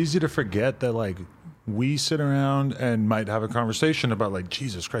 But it's easy to forget that like we sit around and might have a conversation about like,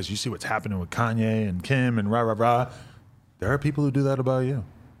 Jesus Christ, you see what's happening with Kanye and Kim and rah rah rah. There are people who do that about you.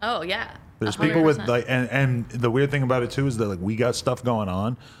 Oh yeah, There's people with 100%. like, and the weird thing about it too is that like we got stuff going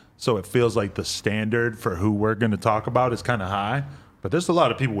on, so it feels like the standard for who we're going to talk about is kind of high. But there's a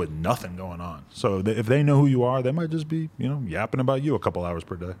lot of people with nothing going on. So if they know who you are, they might just be, you know, yapping about you a couple hours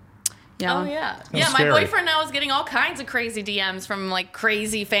per day. yeah. Oh yeah, yeah. My scary. boyfriend now is getting all kinds of crazy DMs from like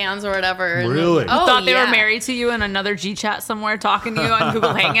crazy fans or whatever. And Really? oh, Thought they yeah. were married to you in another G chat somewhere, talking to you on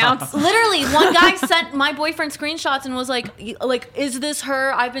Google Hangouts. Literally, one guy sent my boyfriend screenshots and was like, is this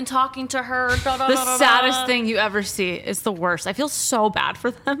her? I've been talking to her. Da, da, The da, da, saddest da." thing you ever see. It's the worst. I feel so bad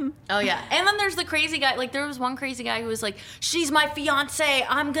for them. Oh yeah, and then there's the crazy guy. Like there was one crazy guy who was like, "She's my fiance.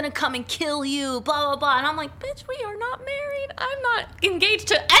 I'm gonna come and kill you." Blah blah blah. And I'm like, "Bitch, we are not married. I'm not engaged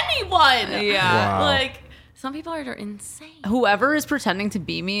to anyone." Yeah. Wow. Like some people are insane. Whoever is pretending to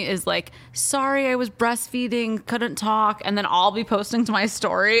be me is like, sorry, I was breastfeeding, couldn't talk, and then I'll be posting to my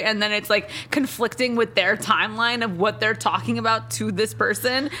story, and then it's like conflicting with their timeline of what they're talking about to this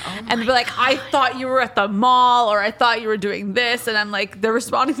person, and they'll be like, I thought you were at the mall, or I thought you were doing this, and I'm like, they're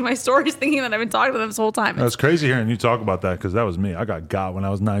responding to my stories thinking that I've been talking to them this whole time. It's crazy hearing you talk about that because that was me. I got when I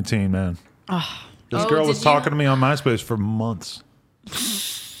was 19, man. This Oh, girl did was you? talking to me on MySpace for months.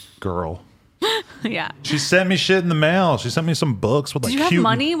 Girl. Yeah. She sent me shit in the mail. She sent me some books with Did like you have cute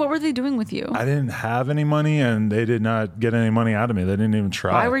money? What were they doing with you? I didn't have any money, and they did not get any money out of me. They didn't even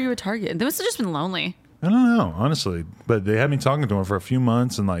try. Why were you a target? They must have just been lonely. I don't know, honestly. But they had me talking to her for a few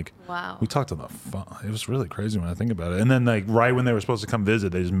months, and like, Wow. we talked on the phone. It was really crazy when I think about it. And then, like, right when they were supposed to come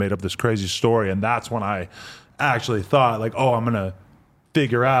visit, they just made up this crazy story, and that's when I actually thought, like, oh, I'm gonna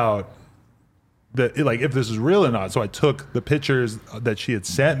figure out that, like, if this is real or not. So I took the pictures that she had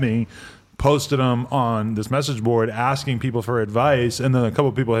sent me, posted them on this message board, asking people for advice, and then a couple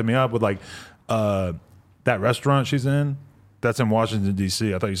of people hit me up with like, that restaurant she's in. That's in Washington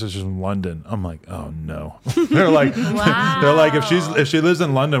D.C. I thought you said she's from London. I'm like, oh no. They're like, they're like, if she lives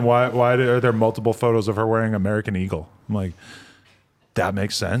in London, why are there multiple photos of her wearing American Eagle? I'm like, that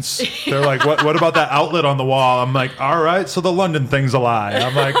makes sense. They're like, what about that outlet on the wall? I'm like, all right, so the London thing's a lie.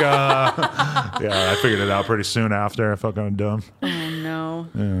 I'm like, yeah, I figured it out pretty soon after. I felt kind of dumb. Oh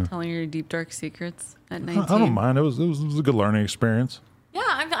no. Telling your deep dark secrets at 19. I don't mind. It was a good learning experience. Yeah,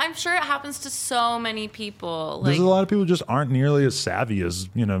 I'm sure it happens to so many people. There's a lot of people who just aren't nearly as savvy as,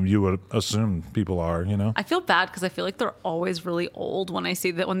 you would assume people are, I feel bad because I feel like they're always really old when I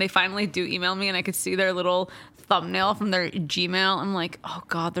see that when they finally do email me and I could see their little thumbnail from their Gmail. I'm like, oh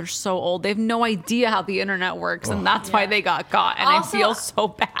God, they're so old. They have no idea how the internet works. And that's why they got caught. And Also, I feel so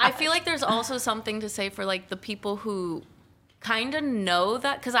bad. I feel like there's also something to say for like the people who kind of know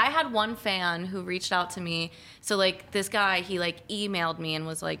that, because I had one fan who reached out to me. So like this guy, he like emailed me and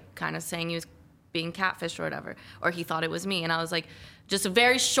was like kind of saying he was being catfished or whatever, or he thought it was me. And I was like, just a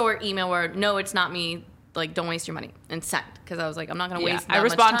very short email where, no, it's not me. Like, don't waste your money, and send. Because I was like, I'm not going to waste that I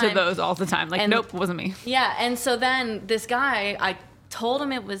respond much time. to those all the time. Like, nope, it wasn't me. Yeah. And so then this guy, I told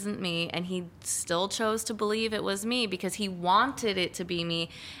him it wasn't me, and he still chose to believe it was me because he wanted it to be me.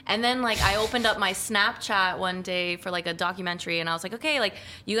 And then like I opened up my Snapchat one day for like a documentary, and I was like, okay, like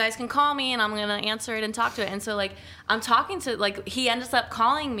you guys can call me and I'm gonna answer it and talk to it. And so like I'm talking to, like, he ended up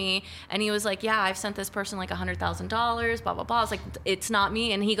calling me and he was like, yeah, I've sent this person like $100,000, blah blah blah. I was like, it's not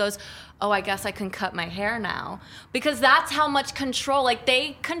me. And he goes, oh, I guess I can cut my hair now, because that's how much control, like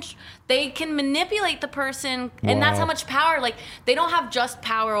they can manipulate the person, and that's how much power. Like they don't have just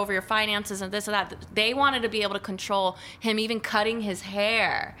power over your finances and this or that. They wanted to be able to control him, even cutting his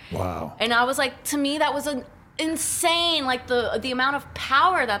hair. Wow. And I was like, to me, that was insane. Like the amount of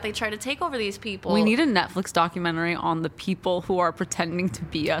power that they try to take over these people. We need a Netflix documentary on the people who are pretending to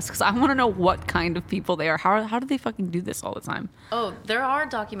be us, because I want to know what kind of people they are. How do they fucking do this all the time? Oh, there are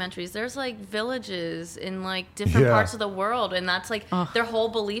documentaries. There's like villages in like different parts of the world, and that's like their whole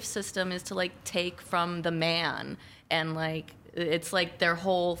belief system is to like take from the man, and like it's like their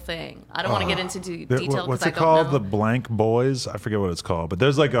whole thing. I don't want to get into detail. What's it called? The Blank Boys? I forget what it's called, but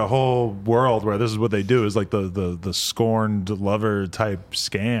there's like a whole world where this is what they do, is like the scorned lover type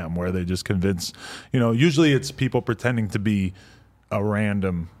scam where they just convince, usually it's people pretending to be a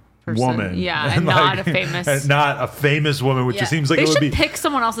random woman. Yeah, and not a famous. And not a famous woman, which just seems like they it would should be. pick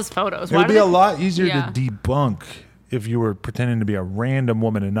someone else's photos. It would be a lot easier Yeah. to debunk if you were pretending to be a random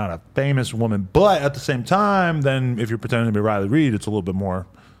woman and not a famous woman. But at the same time, then if you're pretending to be Riley Reid, it's a little bit more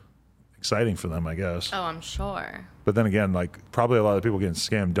exciting for them, I guess. Oh, I'm sure. But then again, like probably a lot of people getting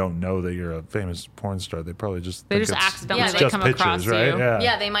scammed don't know that you're a famous porn star. They probably just think it's accidentally it's they just come pictures, across right? you.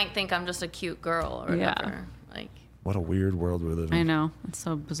 Yeah. They might think I'm just a cute girl or Yeah. whatever. Like, What a weird world we live in. I know, it's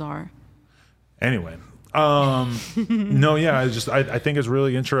so bizarre. Anyway, no, yeah, I think it's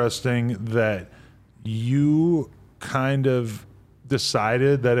really interesting that you kind of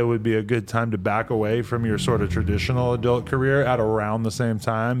decided that it would be a good time to back away from your sort of traditional adult career at around the same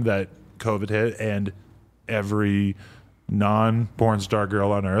time that COVID hit and every non-porn star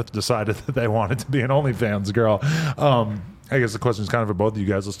girl on earth decided that they wanted to be an OnlyFans girl. I guess the question is kind of for both of you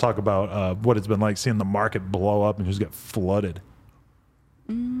guys. Let's talk about what it's been like seeing the market blow up and just get flooded.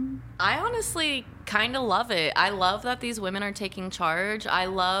 I honestly kind of love it. I love that these women are taking charge. I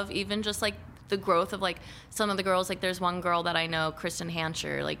love even just like the growth of like some of the girls. Like there's one girl that I know, Kristen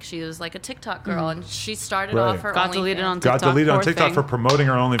Hancher. Like she was like a TikTok girl, and she started Right. off her Got deleted OnlyFans. on Got TikTok. deleted on Poor TikTok thing. for promoting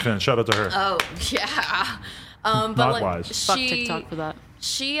her OnlyFans. Shout out to her. Oh yeah. But Not like, wise. Fuck TikTok for that.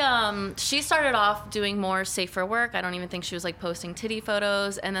 She started off doing more safer work. I don't even think she was like posting titty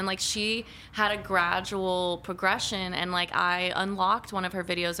photos, and then like she had a gradual progression, and like I unlocked one of her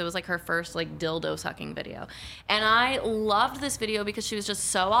videos. It was like her first like dildo sucking video, and I loved this video because she was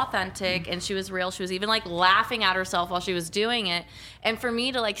just so authentic and she was real. She was even like laughing at herself while she was doing it, and for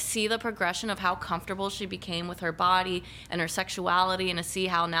me to like see the progression of how comfortable she became with her body and her sexuality, and to see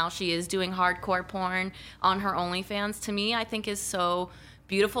how now she is doing hardcore porn on her OnlyFans, to me I think is so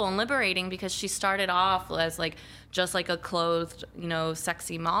beautiful and liberating, because she started off as like just like a clothed,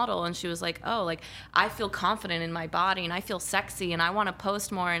 sexy model, and she was like, oh, like I feel confident in my body and I feel sexy and I want to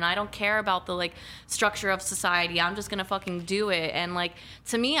post more and I don't care about the like structure of society. I'm just gonna fucking do it. And like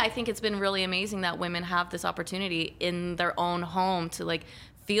to me, I think it's been really amazing that women have this opportunity in their own home to like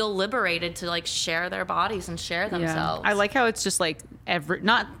feel liberated to like share their bodies and share themselves. I like how it's just like I'm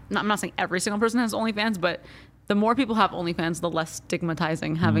not saying every single person has OnlyFans, but the more people have OnlyFans, the less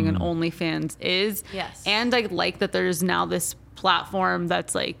stigmatizing having an OnlyFans is. Yes. And I like that there's now this platform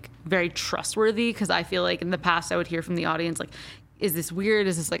that's like very trustworthy, because I feel like in the past I would hear from the audience like, is this weird?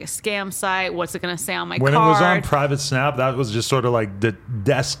 Is this like a scam site? What's it going to say on my When card? it was on Private Snap, that was just sort of like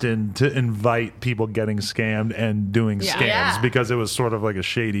destined to invite people getting scammed and doing scams Yeah. because it was sort of like a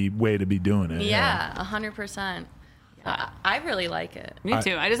shady way to be doing it. Yeah, 100%. I really like it. Me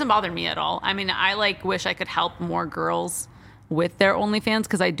too. It doesn't bother me at all. I mean, I like wish I could help more girls with their OnlyFans,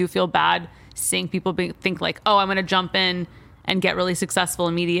 because I do feel bad seeing people think like, oh, I'm going to jump in and get really successful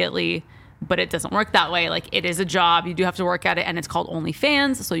immediately. but it doesn't work that way. Like, it is a job. You do have to work at it, and it's called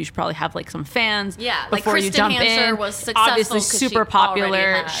OnlyFans, so you should probably have like some fans. Yeah, like before you Kristen jump Hanser in. was successful Obviously, 'cause super she already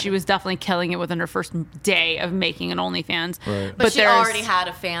popular. had- She was definitely killing it within her first day of making an OnlyFans. Right. But she there's- already had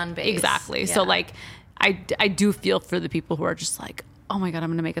a fan base. Exactly. Yeah. So like, I do feel for the people who are just like, oh my God, I'm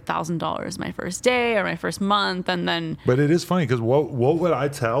going to make $1,000 my first day or my first month. And then, But it is funny because what would I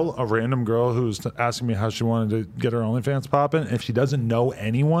tell a random girl who's asking me how she wanted to get her OnlyFans popping if she doesn't know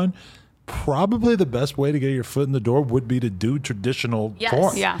anyone? Probably the best way to get your foot in the door would be to do traditional Yes.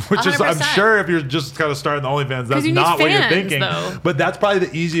 porn. Yeah. Which is, I'm 100%. sure if you're just kind of starting the OnlyFans, that's you need not what you're fans, thinking. though. But that's probably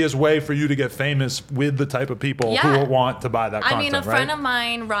the easiest way for you to get famous with the type of people Yeah. who will want to buy that I content, mean, a friend right? of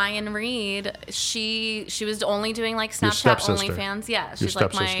mine, Ryan Reed, she was only doing like Your Snapchat stepsister. OnlyFans. Yeah, Your she's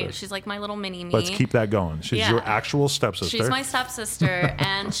stepsister. like my little mini me. Let's keep that going. She's Yeah. your actual stepsister. She's my stepsister,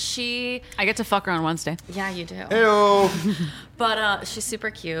 and she. I get to fuck her on Wednesday. Yeah, you do. Ew. But she's super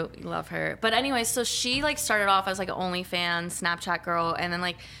cute. You love her. But anyway, so she like started off as like an OnlyFans Snapchat girl, and then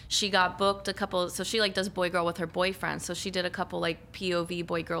like she got booked a couple. So she like does boy girl with her boyfriend. So she did a couple like POV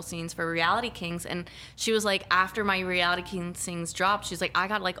boy girl scenes for Reality Kings, and she was like, after my Reality Kings scenes dropped, she's like, I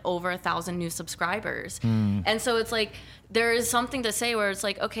got like over 1,000 new subscribers, and so it's like there is something to say where it's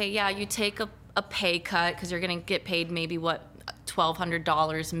like, okay, yeah, you take a pay cut because you're gonna get paid maybe what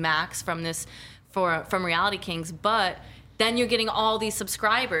 $1,200 max from this from Reality Kings, but then you're getting all these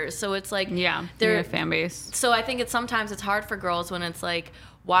subscribers. So it's like, Yeah. they're You're a fan base. So I think sometimes it's hard for girls when it's like,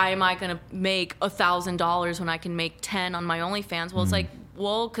 why am I going to make $1,000 when I can make 10 on my OnlyFans? Well, it's like,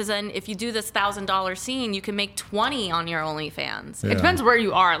 well, because then if you do this $1,000 scene, you can make 20 on your OnlyFans. Yeah. It depends where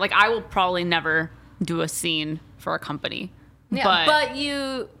you are. Like, I will probably never do a scene for a company. Yeah, but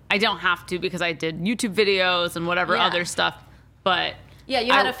you, I don't have to because I did YouTube videos and whatever Yeah. other stuff. But yeah,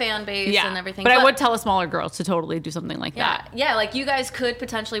 you had a fan base and everything. But I would tell a smaller girl to totally do something like yeah, that. yeah, like you guys could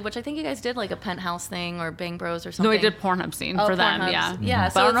potentially, which I think you guys did like a Penthouse thing or Bang Bros or something. No, I did Pornhub scene Oh, for them. Pornhubs. Yeah. Yeah,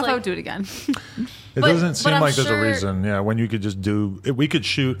 But so I don't know it's if I like- would do it again. It But- doesn't but seem I'm like there's a sure- reason. Yeah, when you could just we could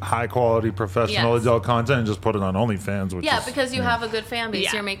shoot high quality professional Yes. adult content and just put it on OnlyFans. Which Yeah, is, because you have a good fan base.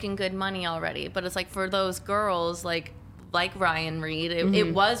 Yeah. You're making good money already. But it's like for those girls, like Ryan Reed,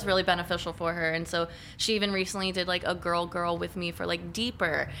 it was really beneficial for her. And so she even recently did like a girl with me for like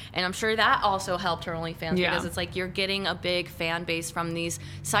Deeper. And I'm sure that also helped her OnlyFans Yeah. because it's like you're getting a big fan base from these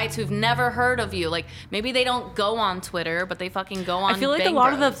sites who've never heard of you. Like maybe they don't go on Twitter, but they fucking go on I feel like Bang a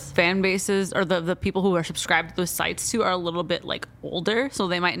lot of the Bros. fan bases or the people who are subscribed to those sites too are a little bit like older, so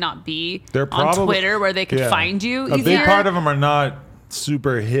they might not be They're probably on Twitter where they could yeah. find you A easier. big part of them are not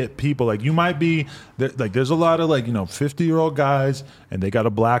super hit people. Like you might be like there's a lot of like 50-year-old guys and they got a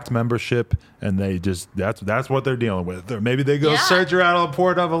blacked membership and they just that's what they're dealing with. Or maybe they go Yeah. search around on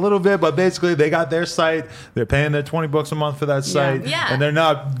Pornhub a little bit, but basically they got their site. They're paying their $20 a month for that site, Yeah. and they're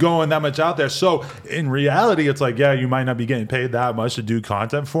not going that much out there. So in reality, it's like you might not be getting paid that much to do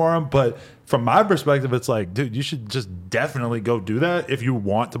content for them, but from my perspective, it's like, dude, you should just definitely go do that if you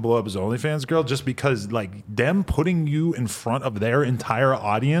want to blow up as OnlyFans girl, just because like them putting you in front of their entire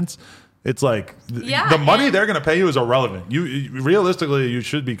audience, it's like Yeah, the money and- they're going to pay you is irrelevant. You realistically, you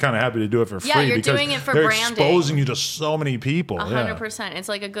should be kind of happy to do it for Yeah, free you're because doing it for they're branding. exposing you to so many people. 100%. It's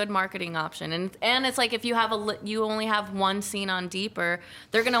like a good marketing option, and it's like if you have you only have one scene on Deeper,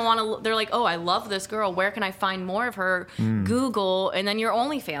 they're gonna want to. They're like, oh, I love this girl. Where can I find more of her? Google, and then your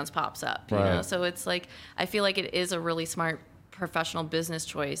OnlyFans pops up. You know, Right. so it's like I feel like it is a really smart professional business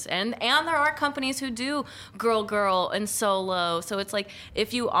choice, and there are companies who do girl and solo. So it's like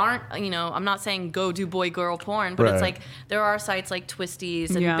if you aren't, I'm not saying go do boy girl porn, but it's Right. like there are sites like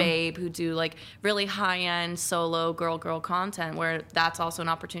Twisties and Yeah. Babe who do like really high end solo girl content where that's also an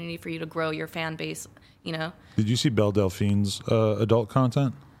opportunity for you to grow your fan base. Did you see Belle Delphine's adult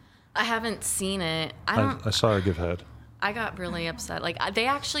content? I haven't seen it. I saw her give head. got really upset. Like they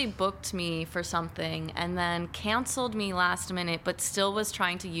actually booked me for something and then canceled me last minute, but still was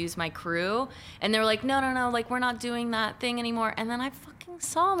trying to use my crew. And they were like, no, like we're not doing that thing anymore. And then I fucking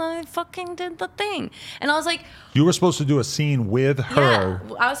saw them. I fucking did the thing. And I was like, You were supposed to do a scene with her.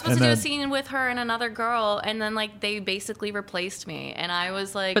 yeah, I was supposed and to do a then- scene with her and another girl. And then like they basically replaced me. And I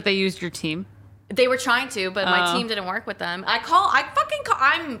was like, But they used your team. they were trying to, but my Oh. team didn't work with them.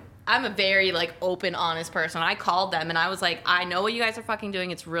 I'm a very like open, honest person. I called them and I was like, I know what you guys are fucking doing.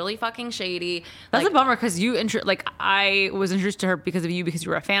 It's really fucking shady. That's Like, a bummer because I was introduced to her because of you because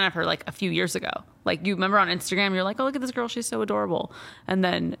you were a fan of her like a few years ago. Like you remember on Instagram, you're like, oh look at this girl, she's so adorable. And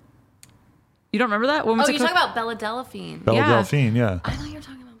then you don't remember that? When we oh, took you're talking about Bella Delphine. Belle Yeah. Delphine, yeah. I thought you were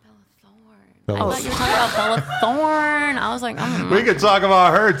talking about Bella Thorne. I thought you were talking about Bella Thorne. I was like, We could talk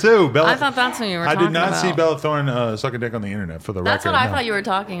about her too. I thought that's what you were I talking did not about. see Bella Thorne suck a dick on the internet for the That's record. what I no. thought you were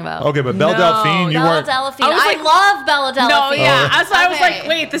talking about. Okay, but Belle Delphine, you Bella weren't. Delphine. I was I like- love Bella Delphine. No, yeah. Oh. That's why I was Okay. like,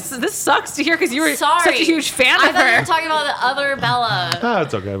 wait, this sucks to hear because you were Sorry. such a huge fan I of thought you her. were talking about the other Bella. No,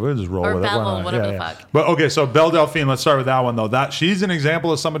 it's okay. We'll just roll Or with it. Why Bella, not? whatever the fuck. But okay, so Belle Delphine, let's start with that one though. That she's an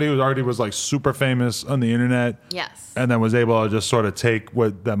example of somebody who already was like super famous on the internet. Yes. And then was able to just sort of take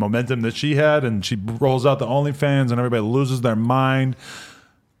what that momentum that she had, and she rolls out the OnlyFans, and everybody loses their mind.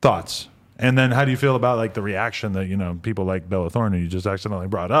 Thoughts? And then how do you feel about like the reaction that people like Bella Thorne, who you just accidentally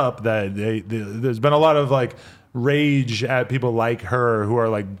brought up, that there's been a lot of like rage at people like her who are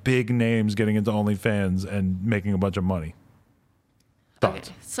like big names getting into OnlyFans and making a bunch of money. Thoughts?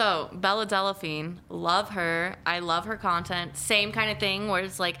 Okay, so Bella Delphine, love her. I love her content. Same kind of thing where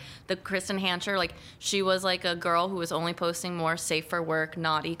it's like the Kristen Hancher, like she was like a girl who was only posting more safe for work,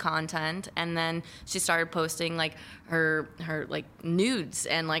 naughty content, and then she started posting like her like nudes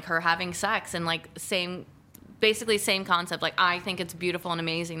and like her having sex and like basically same concept. Like I think it's beautiful and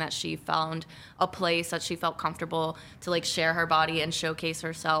amazing that she found a place that she felt comfortable to like share her body and showcase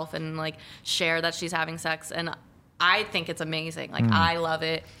herself and like share that she's having sex, and I think it's amazing. Like I love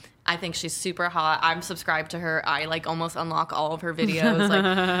it. I think she's super hot. I'm subscribed to her. I like almost unlock all of her videos. Like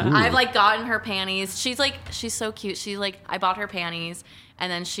I've like gotten her panties. She's so cute. She's like, I bought her panties,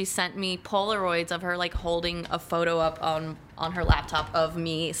 and then she sent me Polaroids of her like holding a photo up on her laptop of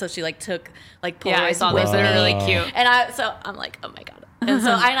me. So she like took like Polaroids. Yeah, I saw with those. They're me. really cute. And I'm like, oh my god. And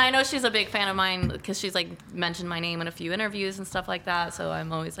so I know she's a big fan of mine because she's like mentioned my name in a few interviews and stuff like that. So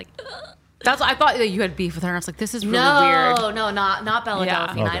I'm always like, ugh. That's I thought that you had beef with her. And I was like, this is really No, weird. not Bella Yeah.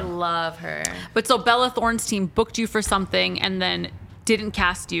 Delphine. Okay. I love her. But so Bella Thorne's team booked you for something and then didn't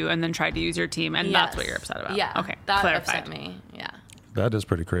cast you and then tried to use your team, and that's what you're upset about. Yeah. Okay. That Clarified. upset me. Yeah. That is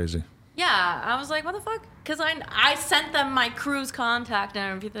pretty crazy. Yeah. I was like, what the fuck? Because I sent them my crew's contact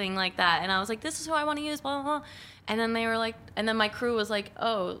and everything like that. And I was like, this is who I want to use, blah, blah, blah. And then they were like, and then my crew was like,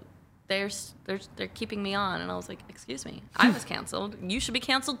 oh, they're keeping me on. And I was like, excuse me, I was canceled. You should be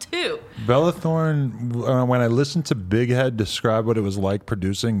canceled too. Bella Thorne, when I listened to Big Head describe what it was like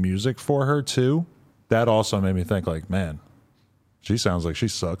producing music for her too, that also made me think like, man, she sounds like she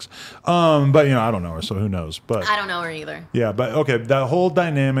sucks. But I don't know her, so who knows? But I don't know her either. yeah, but okay, that whole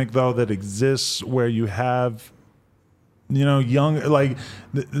dynamic though that exists where you have young, like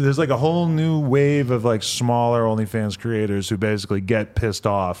there's like a whole new wave of like smaller OnlyFans creators who basically get pissed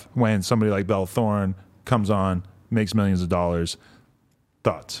off when somebody like Bella Thorne comes on, makes millions of dollars.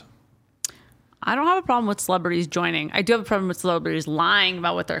 Thoughts? I don't have a problem with celebrities joining. I do have a problem with celebrities lying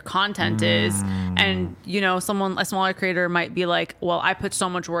about what their content is. And, a smaller creator might be like, well, I put so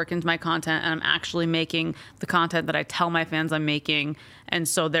much work into my content and I'm actually making the content that I tell my fans I'm making. And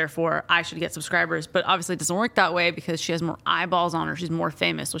so therefore I should get subscribers. But obviously it doesn't work that way because she has more eyeballs on her. She's more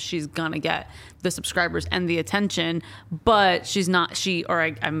famous. So she's going to get the subscribers and the attention. But she's not,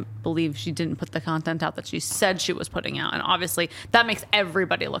 I believe she didn't put the content out that she said she was putting out. And obviously that makes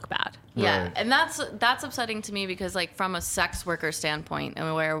everybody look bad. Yeah, Right. and that's upsetting to me because like from a sex worker standpoint,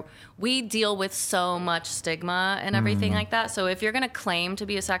 and where we deal with so much stigma and everything like that. So if you're gonna claim to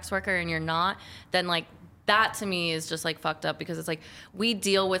be a sex worker and you're not, then like that to me is just like fucked up because it's like we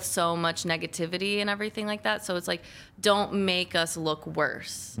deal with so much negativity and everything like that. So it's like don't make us look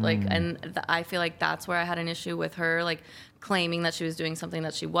worse. Like, and I feel like that's where I had an issue with her, like claiming that she was doing something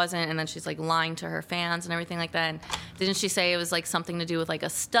that she wasn't, and then she's like lying to her fans and everything like that. And didn't she say it was like something to do with like a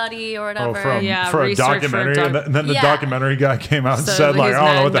study or whatever? For a research for a documentary, and then the Yeah. documentary guy came out and So said like, he's I don't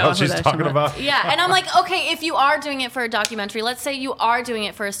know not what the hell know who she's that talking she about. Yeah, and I'm like, okay, if you are doing it for a documentary, let's say you are doing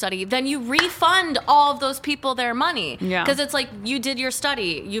it for a study, then you refund all of those people their money. Yeah. Because it's like you did your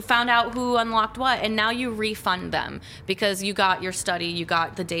study, you found out who unlocked what, and now you refund them because you got your study, you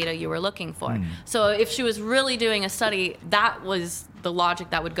got the data you were looking for. So if she was really doing a study, that was the logic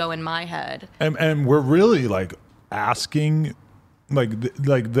that would go in my head. And we're really like asking, like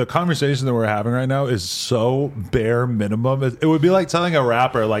the conversation that we're having right now is so bare minimum. It would be like telling a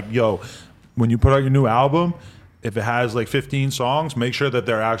rapper like, yo, when you put out your new album, if it has like 15 songs, make sure that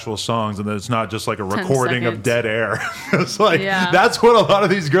they're actual songs and that it's not just like a 10 recording of seconds. dead air. It's like, Yeah. that's what a lot of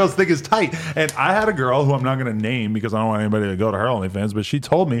these girls think is tight. And I had a girl who I'm not going to name because I don't want anybody to go to her OnlyFans, but she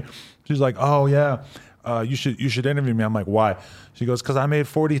told me, she's like, oh yeah, you should interview me. I'm like, why? She goes, because I made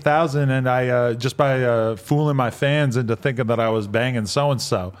 40,000 and I just by fooling my fans into thinking that I was banging so and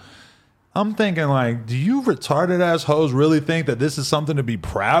so. I'm thinking like, do you retarded ass hoes really think that this is something to be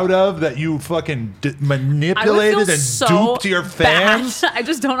proud of? That you fucking manipulated and duped your fans? I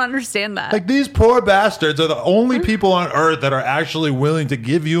just don't understand that. Like, these poor bastards are the only people on earth that are actually willing to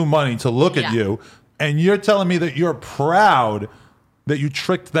give you money to look at you. And you're telling me that you're proud that you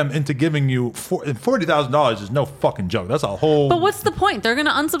tricked them into giving you $40,000 is no fucking joke. That's a whole. But what's the point? They're going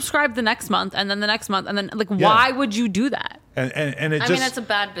to unsubscribe the next month and then the next month. And then, like, why would you do that? And it I mean, that's a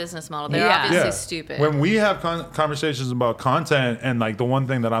bad business model. They're obviously stupid. When we have conversations about content, and like the one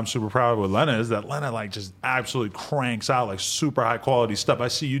thing that I'm super proud of with Lena is that Lena like just absolutely cranks out like super high quality stuff. I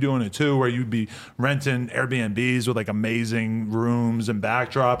see you doing it too, where you'd be renting Airbnbs with like amazing rooms and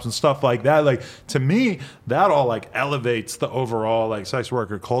backdrops and stuff like that. Like, to me, that all like elevates the overall like sex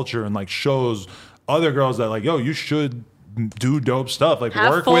worker culture and like shows other girls that like, yo, you should do dope stuff, like have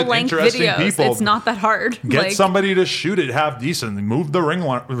work with interesting videos. people. It's not that hard. Get somebody to shoot it half decent. Move the ring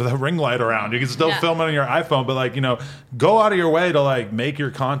light around. You can still film it on your iPhone, but like, you know, go out of your way to like make your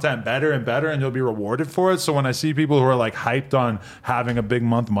content better and better, and you'll be rewarded for it. So when I see people who are like hyped on having a big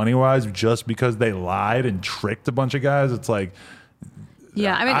month money wise just because they lied and tricked a bunch of guys, it's like.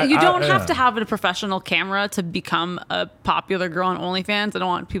 Yeah, I mean, you don't have to have a professional camera to become a popular girl on OnlyFans. I don't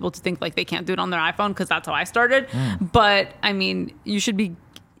want people to think like they can't do it on their iPhone, because that's how I started. But I mean, you should be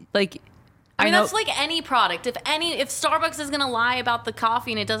like. I mean, that's like any product. If Starbucks is gonna lie about the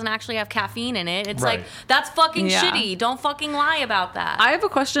coffee and it doesn't actually have caffeine in it, it's like, that's fucking shitty. Don't fucking lie about that. I have a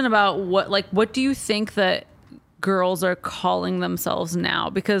question about what do you think that girls are calling themselves now?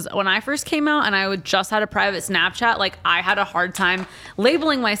 Because when I first came out and I just had a private Snapchat, like, I had a hard time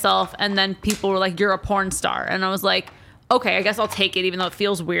labeling myself, and then people were like, you're a porn star, and I was like, okay, I guess I'll take it, even though it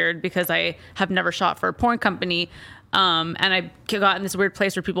feels weird because I have never shot for a porn company. And I got in this weird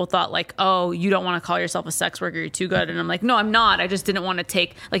place where people thought like, oh, you don't want to call yourself a sex worker, you're too good. And I'm like, no, I'm not. I just didn't want to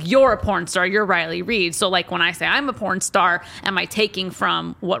take, like, you're a porn star, you're Riley Reid. So like when I say I'm a porn star, am I taking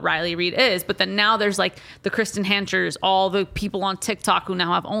from what Riley Reid is? But then now there's like the Kristen Hanchers, all the people on TikTok who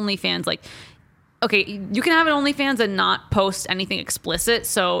now have OnlyFans. Like, okay, you can have an OnlyFans and not post anything explicit,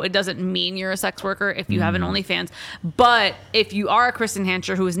 so it doesn't mean you're a sex worker if you have an OnlyFans. But if you are a Kristen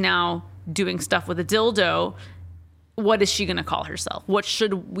Hancher who is now doing stuff with a dildo, what is she going to call herself? What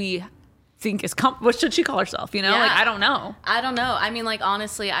should we think is what should she call herself? You know, like, I don't know. I mean, like,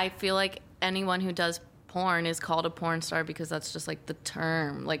 honestly, I feel like anyone who does porn is called a porn star because that's just like the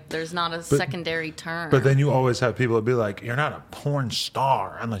term. Like, there's not a secondary term. But then you always have people that be like, you're not a porn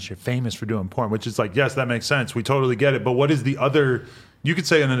star unless you're famous for doing porn, which is like, yes, that makes sense. We totally get it. But what is the other? You could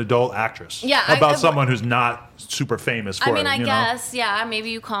say an adult actress about someone who's not super famous for it. I mean, I guess, maybe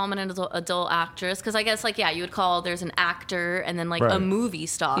you call them an adult actress, because I guess, like, you would call, there's an actor and then, like, a movie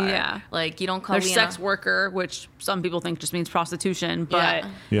star. Yeah. Like, you don't call there's sex worker, which some people think just means prostitution, but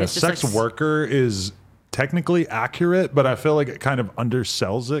it's just sex worker is technically accurate, but I feel like it kind of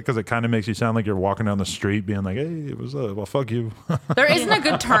undersells it, because it kind of makes you sound like you're walking down the street being like, hey, what's up? Well, fuck you. There isn't a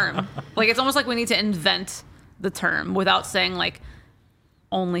good term. Like, it's almost like we need to invent the term without saying, like,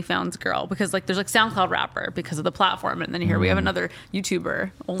 OnlyFans girl, because like there's like SoundCloud rapper because of the platform, and then here we have another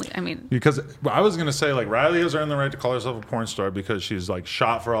YouTuber. Because I was gonna say, like, Riley has earned the right to call herself a porn star because she's like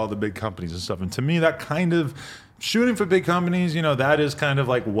shot for all the big companies and stuff. And to me, that kind of shooting for big companies, you know, that is kind of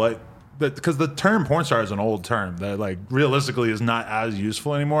like because the term porn star is an old term that like realistically is not as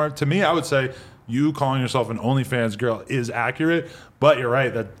useful anymore. To me, I would say you calling yourself an OnlyFans girl is accurate, but you're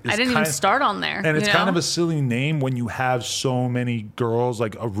right. That I didn't even start on there. And it's kind of a silly name when you have so many girls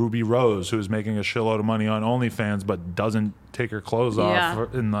like a Ruby Rose who is making a shitload of money on OnlyFans but doesn't take her clothes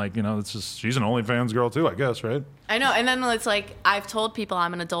off. And like, you know, it's just, she's an OnlyFans girl too, I guess, right? I know. And then it's like, I've told people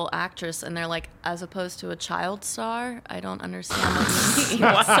I'm an adult actress, and they're like, as opposed to a child star? I don't understand what you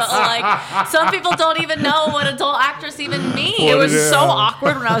mean. So like, some people don't even know what adult actress even means. It was so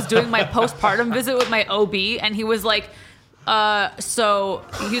awkward when I was doing my postpartum visit with my OB, and he was like, so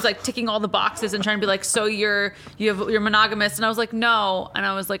he was like ticking all the boxes and trying to be like, so you're monogamous? And I was like, no. And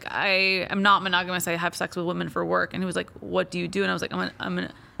I was like, I am not monogamous. I have sex with women for work. And he was like, what do you do? And I was like, I'm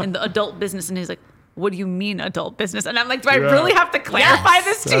in the adult business. And he's like, what do you mean adult business? And I'm like, do I really have to clarify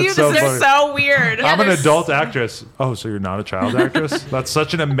this to you? This is so weird. I'm an adult actress. Oh, so you're not a child actress? That's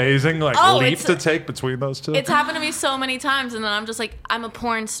such an amazing leap to take between those two. It's happened to me so many times, and then I'm just like, I'm a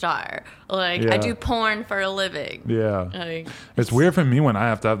porn star. Like, I do porn for a living. Yeah. Like, it's weird for me when I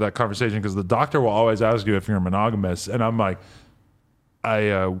have to have that conversation, because the doctor will always ask you if you're monogamous, and I'm like,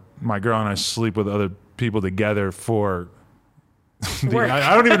 my girl and I sleep with other people together for...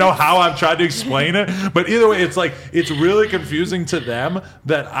 I don't even know how I've tried to explain it, but either way, it's like, it's really confusing to them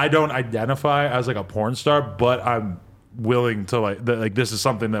that I don't identify as like a porn star, but I'm willing to like this is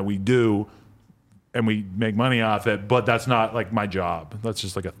something that we do and we make money off it, but that's not like my job. That's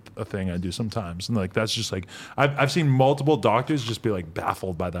just like a thing I do sometimes. And like that's just like I've seen multiple doctors just be like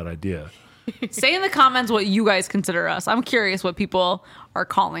baffled by that idea. Say in the comments what you guys consider us. I'm curious what people are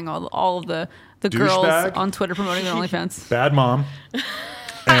calling all of the girls Douchebag? on Twitter promoting their OnlyFans. Bad mom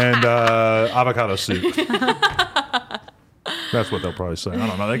and avocado soup. That's what they'll probably say. I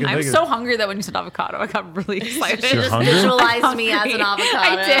don't know. I'm so hungry that when you said avocado, I got really excited. You're Just hungry? visualized me as an avocado.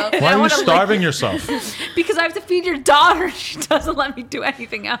 I did. Why I are you wanna starving yourself? Because I have to feed your daughter. She doesn't let me do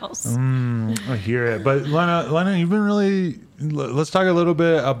anything else. I hear it. But Lena, you've been really. Let's talk a little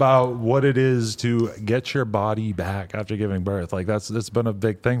bit about what it is to get your body back after giving birth. Like that's been a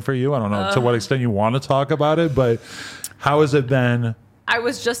big thing for you. I don't know to what extent you want to talk about it, but how has it been? I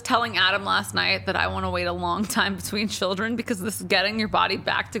was just telling Adam last night that I want to wait a long time between children because this getting your body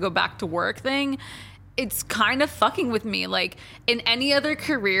back to go back to work thing, it's kind of fucking with me. Like in any other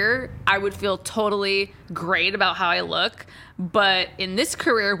career, I would feel totally great about how I look. But in this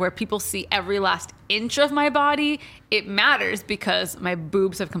career where people see every last inch of my body, it matters because my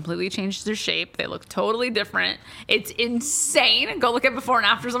boobs have completely changed their shape. They look totally different. It's insane. Go look at before and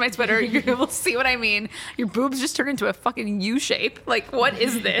afters on my Twitter. You will see what I mean. Your boobs just turned into a fucking U shape. Like, what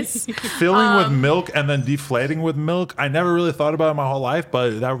is this? Filling with milk and then deflating with milk. I never really thought about it my whole life,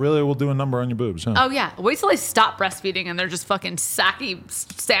 but that really will do a number on your boobs. Huh? Oh, yeah. Wait till I stop breastfeeding and they're just fucking sacky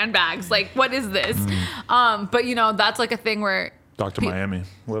sandbags. Like, what is this? But, you know, that's like a thing where Dr. Miami,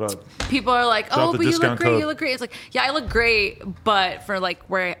 what up? people are like, Drop oh, the but you look discount great. code. You look great. It's like, yeah, I look great. But for like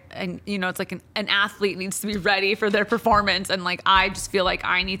where, and you know, it's like an athlete needs to be ready for their performance. And like, I just feel like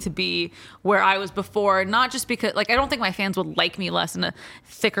I need to be where I was before. Not just because like, I don't think my fans would like me less in a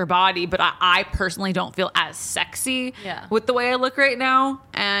thicker body, but I personally don't feel as sexy with the way I look right now.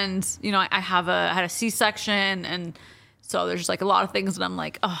 And, you know, I had a C-section. And so there's just like a lot of things that I'm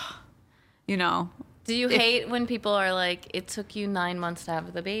like, oh, you know. Do you hate when people are like, it took you 9 months to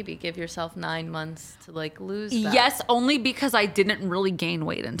have the baby? Give yourself 9 months to like lose that. Yes, only because I didn't really gain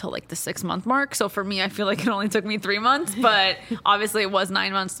weight until like the 6-month mark. So for me, I feel like it only took me 3 months, but obviously it was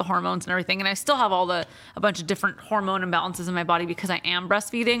 9 months, the hormones and everything. And I still have a bunch of different hormone imbalances in my body because I am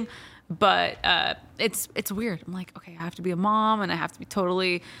breastfeeding. But it's weird. I'm like, okay, I have to be a mom and I have to be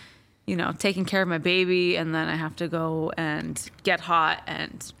totally, you know, taking care of my baby. And then I have to go and get hot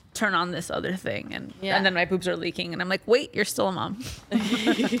and turn on this other thing and then my boobs are leaking and I'm like, wait, you're still a mom.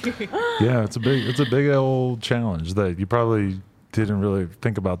 Yeah, it's a big old challenge that you probably didn't really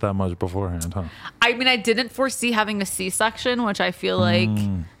think about that much beforehand, huh? I mean, I didn't foresee having a C-section, which I feel like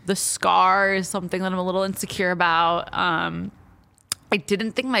the scar is something that I'm a little insecure about. I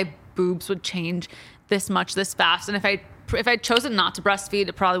didn't think my boobs would change this much this fast, and if I'd chosen not to breastfeed,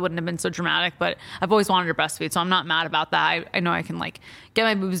 it probably wouldn't have been so dramatic, but I've always wanted to breastfeed, so I'm not mad about that. I know I can like get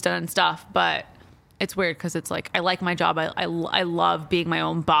my boobs done and stuff, but it's weird because it's like I like my job. I love being my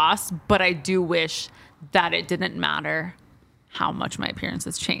own boss, but I do wish that it didn't matter how much my appearance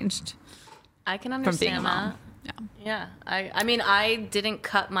has changed. I can from being a understand mom. that. Yeah. I mean, I didn't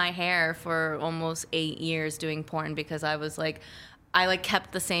cut my hair for almost 8 years doing porn because I was like, I like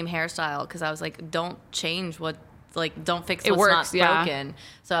kept the same hairstyle because I was like, don't change what. Like, don't fix what's works, not broken.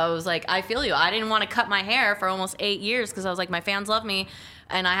 So I was like, I feel you. I didn't want to cut my hair for almost 8 years because I was like, my fans love me,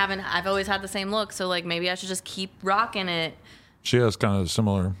 and I've always had the same look. So like, maybe I should just keep rocking it. She has kind of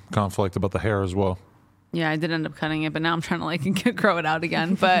similar conflict about the hair as well. Yeah, I did end up cutting it, but now I'm trying to like grow it out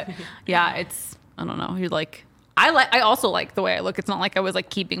again. But yeah, it's, I don't know. You're like, I also like the way I look. It's not like I was like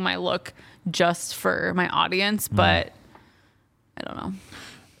keeping my look just for my audience, but I don't know.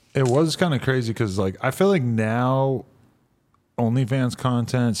 It was kind of crazy because, like, I feel like now OnlyFans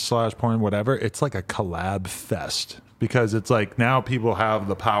content / porn, whatever, it's like a collab fest because it's like now people have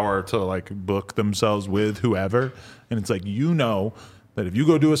the power to like book themselves with whoever. And it's like, you know, that if you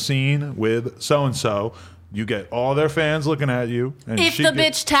go do a scene with so and so, you get all their fans looking at you. And If the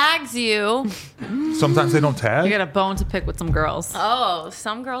bitch tags you. Sometimes they don't tag. You got a bone to pick with some girls. Oh,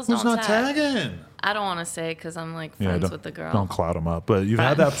 some girls Who's don't not tag. tagging? I don't want to say because I'm like friends with the girl. Don't cloud them up. But you've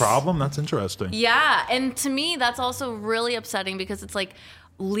had that problem? That's interesting. Yeah, and to me, that's also really upsetting because it's like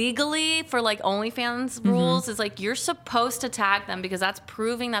legally for like OnlyFans rules is like you're supposed to tag them because that's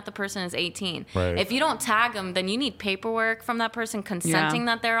proving that the person is 18. Right. If you don't tag them, then you need paperwork from that person consenting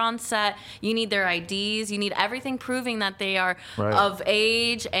that they're on set. You need their IDs. You need everything proving that they are of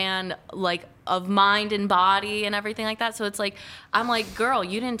age and like of mind and body and everything like that. So it's like, I'm like, girl,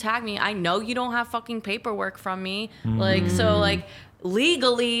 you didn't tag me. I know you don't have fucking paperwork from me. Like, so like,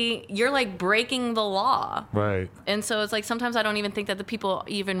 legally you're like breaking the law. Right. And so it's like sometimes I don't even think that the people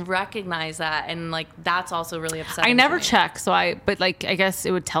even recognize that, and like that's also really upsetting. I never to me. check, but like I guess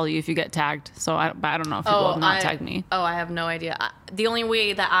it would tell you if you get tagged. So I don't know if people have not tagged me. Oh, I have no idea. The only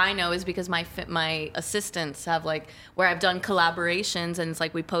way that I know is because my assistants have like where I've done collaborations, and it's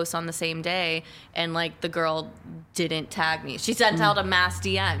like we post on the same day, and like the girl didn't tag me. She sent out a mass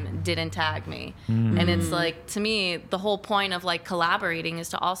DM, didn't tag me, and it's like, to me, the whole point of like collaborating is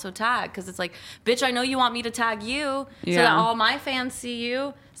to also tag, because it's like, bitch, I know you want me to tag you so that all my fans see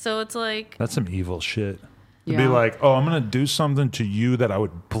you. So it's like, That's some evil shit. To Yeah. be like, oh, I'm going to do something to you that I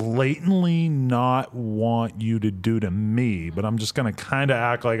would blatantly not want you to do to me, but I'm just going to kind of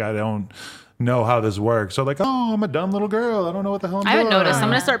act like I don't know how this works. So like, oh, I'm a dumb little girl. I don't know what the hell I'm I doing. haven't noticed. I'm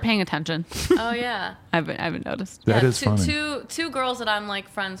gonna start paying attention. oh yeah. I haven't noticed. That Yeah, is funny. two girls that I'm like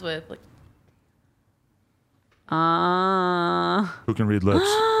friends with, like, Who can read lips?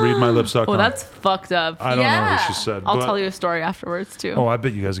 Read my lips. Well, that's fucked up. I don't know Yeah. what she said. I'll but- tell you a story afterwards too. Oh, I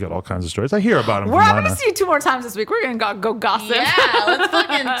bet you guys got all kinds of stories. I hear about them. We're from having to Lena. see you 2 more times this week. We're gonna go gossip. yeah, let's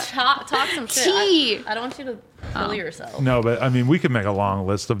fucking talk some shit. Tea. I don't want you to kill yourself. No, but I mean, we could make a long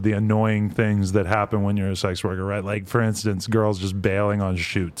list of the annoying things that happen when you're a sex worker, right? Like, for instance, girls just bailing on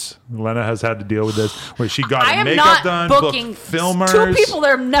shoots. Lena has had to deal with this, where she got I her am makeup not done, booking booked filmers. 2 people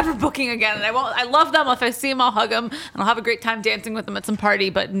that I'm never booking again, and I won't. I love them. If I see them, I'll hug them, and I'll have a great time dancing with them at some party.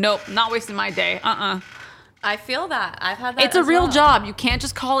 But nope, not wasting my day. I feel that. I've had that. It's a as real well. job. You can't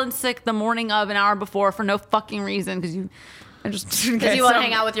just call in sick the morning of, an hour before, for no fucking reason because you. Because you want to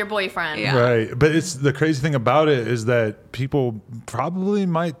hang out with your boyfriend. Yeah. Right. But it's the crazy thing about it is that people probably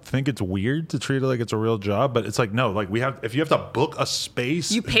might think it's weird to treat it like it's a real job, but it's like, no, like if you have to book a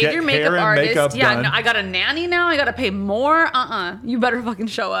space, You paid get your hair makeup and artist. makeup Yeah, done. no, I got a nanny now. I got to pay more. You better fucking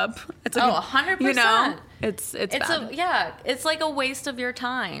show up. It's like, 100%. You know, it's It's bad. it's like a waste of your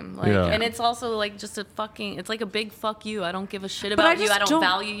time. Like, Yeah. and it's also like just it's like a big fuck you. I don't give a shit I about you. just I don't don't-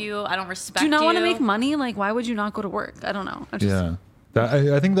 value you. I don't respect Do you. you not want to make money? Like, why would you not go to work? I don't know. Yeah.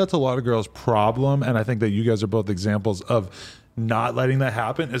 I think that's a lot of girls' problem, and I think that you guys are both examples of not letting that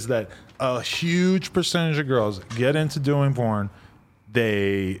happen, is that a huge percentage of girls get into doing porn,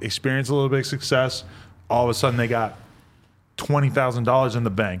 they experience a little bit of success, all of a sudden they got $20,000 in the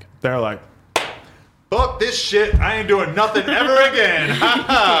bank. They're like, fuck this shit. I ain't doing nothing ever again.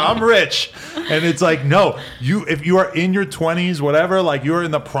 I'm rich. And it's like, no, if you are in your 20s, whatever, like you're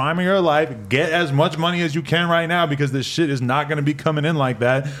in the prime of your life, get as much money as you can right now, because this shit is not going to be coming in like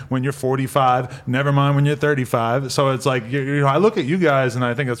that when you're 45, never mind when you're 35. So it's like, I look at you guys and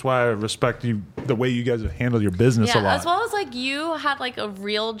I think that's why I respect you, the way you guys handle your business a lot. As well as like you had like a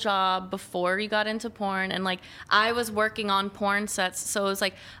real job before you got into porn, and like I was working on porn sets, so it was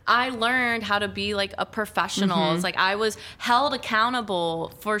like I learned how to be like a professional. It's like I was held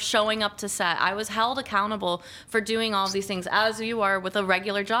accountable for showing up to set. I was held accountable for doing all of these things, as you are with a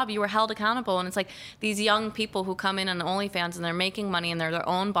regular job. You were held accountable, and it's like these young people who come in on OnlyFans and they're making money and they're their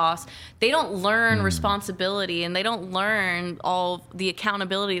own boss. They don't learn responsibility, and they don't learn all the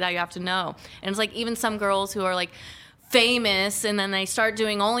accountability that you have to know. And it's like even some girls who are like famous and then they start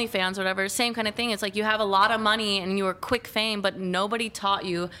doing OnlyFans or whatever, same kind of thing. It's like you have a lot of money and you were quick fame, but nobody taught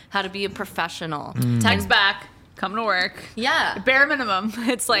you how to be a professional. Text back. Come to work. Yeah. Bare minimum.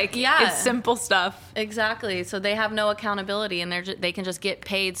 It's like, Yeah. it's simple stuff. Exactly. So they have no accountability, and they can just get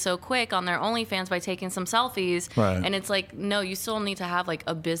paid so quick on their OnlyFans by taking some selfies. Right. And it's like, no, you still need to have like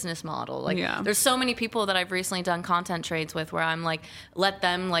a business model. Like, Yeah. there's so many people that I've recently done content trades with where I'm like, let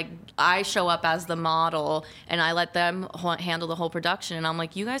them, like, I show up as the model and I let them handle the whole production. And I'm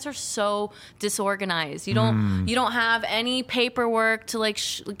like, you guys are so disorganized. You don't have any paperwork to like,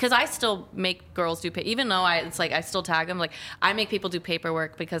 because I still make girls do even though it's like I still tag them. Like, I make people do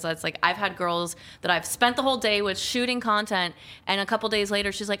paperwork because it's like I've had girls that I've spent the whole day with shooting content, and a couple days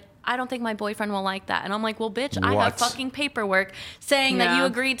later she's like, I don't think my boyfriend will like that. And I'm like, well, bitch, I have What? fucking paperwork saying that you Yeah.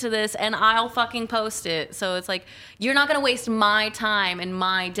 agreed to this, and I'll fucking post it. So it's like, you're not gonna waste my time and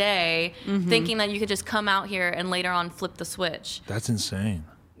my day thinking that you could just come out here and later on flip the switch. That's insane.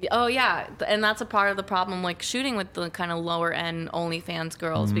 Oh yeah, and that's a part of the problem, like shooting with the kind of lower end OnlyFans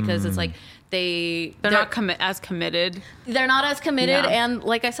girls, because it's like they're not as committed. they're not as committed, Yeah. and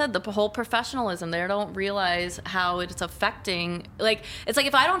like I said, the whole professionalism, they don't realize how it's affecting. Like, it's like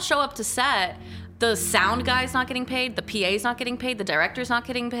if I don't show up to set, the sound guy's not getting paid, the PA's not getting paid, the director's not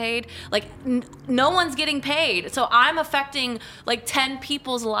getting paid, like no one's getting paid. So I'm affecting like 10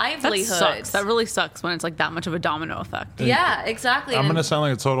 people's That livelihoods. sucks. That really sucks when it's like that much of a domino effect. Yeah, exactly. I'm And- going to sound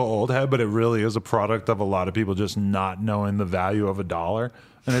like a total old head, but it really is a product of a lot of people just not knowing the value of a dollar.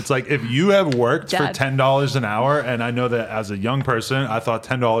 And it's like, if you have worked for Dad. $10 an hour, and I know that as a young person, I thought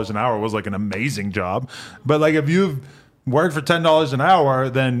 $10 an hour was like an amazing job. But like, if you've worked for $10 an hour,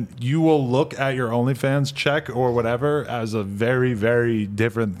 then you will look at your OnlyFans check or whatever as a very, very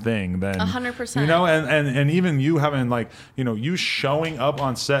different thing than 100%. You know, and even you having like, you know, you showing up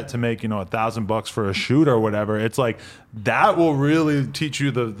on set to make, you know, $1,000 for a shoot or whatever. It's like, that will really teach you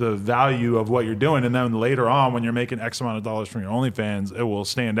the value of what you're doing. And then later on, when you're making X amount of dollars from your OnlyFans, it will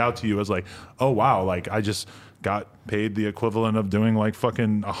stand out to you as like, oh wow, like I just got paid the equivalent of doing like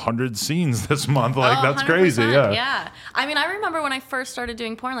fucking 100 scenes this month. Like, Oh, that's crazy. 100%, Yeah. I mean, I remember when I first started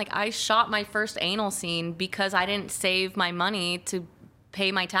doing porn, like I shot my first anal scene because I didn't save my money to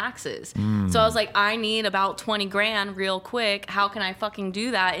pay my taxes. So I was like, I need about 20 grand real quick. How can I fucking do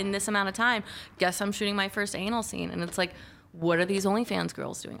that in this amount of time? Guess I'm shooting my first anal scene. And it's like, what are these OnlyFans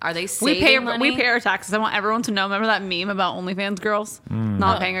girls doing? Are they saving money? We pay our taxes. I want everyone to know. Remember that meme about OnlyFans girls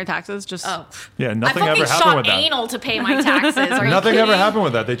not paying their taxes? Just Yeah, I nothing fucking ever happened shot with that. anal to pay my taxes. Are you Nothing ever kidding? happened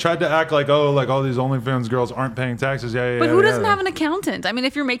with that. They tried to act like, oh, like all these OnlyFans girls aren't paying taxes. Yeah, yeah. But yeah, who doesn't yeah. have an accountant? I mean,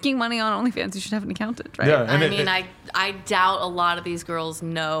 if you're making money on OnlyFans, you should have an accountant, right? Yeah, and I mean, I doubt a lot of these girls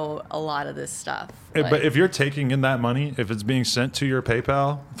know a lot of this stuff. But if you're taking in that money, if it's being sent to your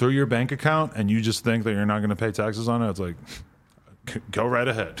PayPal through your bank account, and you just think that you're not going to pay taxes on it, it's like, go right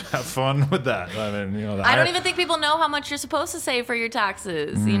ahead. Have fun with that. I mean, you know, I don't even think people know how much you're supposed to save for your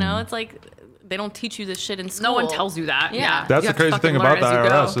taxes. You know, it's like they don't teach you this shit in school. No one tells you that. Yeah. That's You the have to crazy fucking thing learn about the as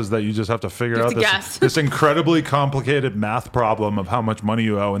you IRS go. is that you just have to figure You have out to this, guess. this incredibly complicated math problem of how much money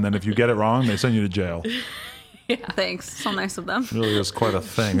you owe, and then if you get it wrong, they send you to jail. Thanks. So nice of them. Really is quite a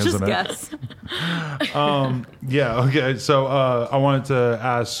thing, Just isn't it? guess. Yeah. Okay. So I wanted to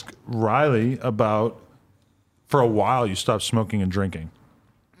ask Riley about, for a while, you stopped smoking and drinking.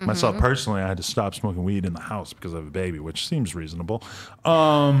 Myself personally, I had to stop smoking weed in the house because I have a baby, which seems reasonable.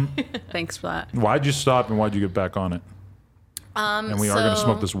 Thanks for that. Why'd you stop and why'd you get back on it? And we are going to so-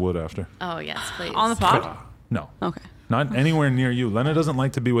 smoke this wood after. Oh yes, please. On the pod? No. Okay. Not anywhere near you. Lena doesn't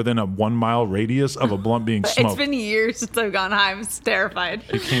like to be within a 1 mile radius of a blunt being It's smoked. been years since I've gone high. I'm terrified.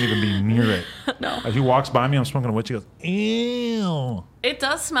 You can't even be near it. No. If he walks by me, I'm smoking a weed. She goes, ew. It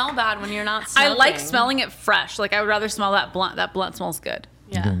does smell bad when you're not smoking. I like smelling it fresh. Like, I would rather smell that blunt. That blunt smells good.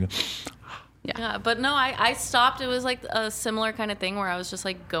 Yeah. Yeah, but no, I stopped. It was like a similar kind of thing where I was just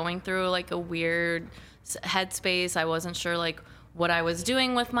like going through like a weird headspace. I wasn't sure like what I was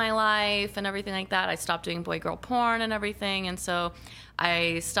doing with my life and everything like that. I stopped doing boy girl porn and everything. And so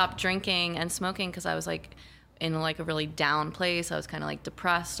I stopped drinking and smoking because I was like in like a really down place. I was kind of like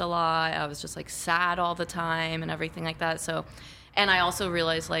depressed a lot. I was just like sad all the time and everything like that. So, and I also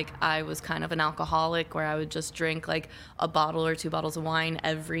realized like I was kind of an alcoholic where I would just drink like a bottle or 2 bottles of wine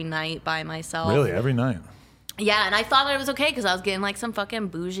every night by myself. Really? Every night? Yeah, and I thought that it was okay because I was getting like some fucking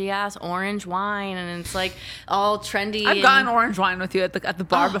bougie ass orange wine, and it's like all trendy. I've and- gotten orange wine with you at the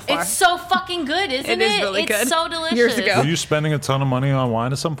bar before. It's so fucking good, isn't it? It is really it's good. so delicious. Years ago. Were you spending a ton of money on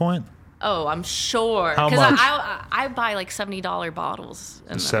wine at some point? Oh, I'm sure. How 'Cause much? I buy like $70 bottles.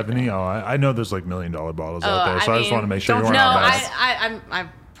 and 70? Oh, I know there's like $1 million bottles out there, so I just want to make sure you don't weren't No, on that. I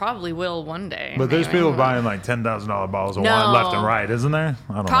probably will one day. But there's maybe. people buying like $10,000 bottles of No. wine left and right, isn't there?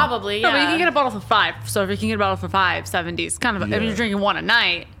 I don't know. Probably, yeah. No, but you can get a bottle for $5. So if you can get a bottle for $5, 70s. Kind of, Yeah. if you're drinking one a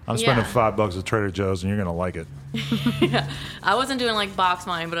night. I'm spending Yeah. $5 at Trader Joe's, and you're gonna like it. I wasn't doing like box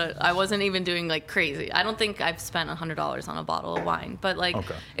wine, but I wasn't even doing like crazy. I don't think I've spent $100 on a bottle of wine, but like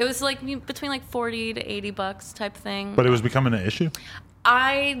Okay. it was like between like 40 to 80 bucks type thing. But it was becoming an issue.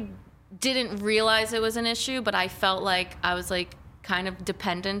 I didn't realize it was an issue, but I felt like I was like kind of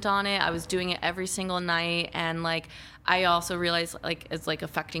dependent on it. I was doing it every single night, and like I also realized like it's like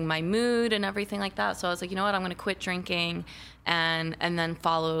affecting my mood and everything like that. So I was like, you know what, I'm gonna quit drinking, and then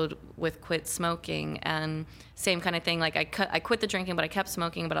followed with quit smoking, and same kind of thing. Like I quit the drinking, but I kept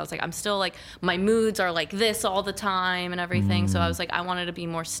smoking. But I was like, I'm still like my moods are like this all the time and everything. So I was like, I wanted to be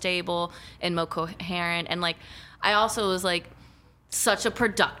more stable and more coherent, and like I also was like such a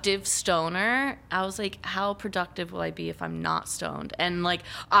productive stoner. I was like, how productive will I be if I'm not stoned? And like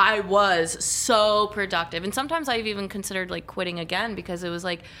I was so productive, and sometimes I've even considered like quitting again because it was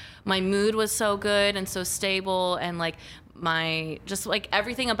like my mood was so good and so stable, and like my just like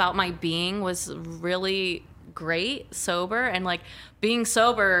everything about my being was really great sober. And like being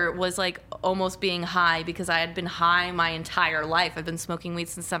sober was like almost being high because I had been high my entire life. I've been smoking weed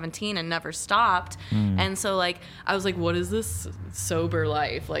since 17 and never stopped. And so like I was like, what is this sober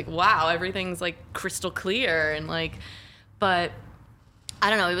life? Like, wow, everything's like crystal clear. And like, but I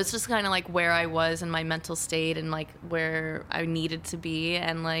don't know, it was just kind of like where I was in my mental state and like where I needed to be.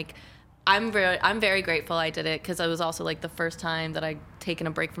 And like I'm very grateful I did it because it was also like the first time that I'd taken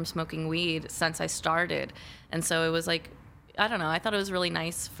a break from smoking weed since I started. And so it was like, I don't know, I thought it was really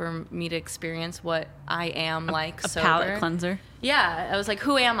nice for me to experience what I am like A sober. palate cleanser. Yeah, I was like,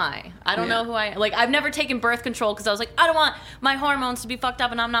 who am I? I don't know who I am. Like, I've never taken birth control because I was like, I don't want my hormones to be fucked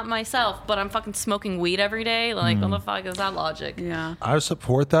up and I'm not myself, but I'm fucking smoking weed every day. Like, what the fuck is that logic? Yeah. I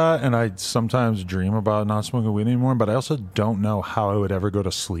support that, and I sometimes dream about not smoking weed anymore, but I also don't know how I would ever go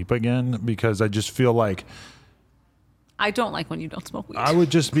to sleep again because I just feel like I don't like when you don't smoke weed. I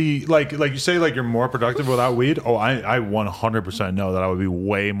would just be like you say, like you're more productive without weed. Oh, I 100% know that I would be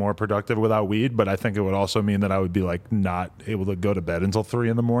way more productive without weed, but I think it would also mean that I would be like not able to go to bed until 3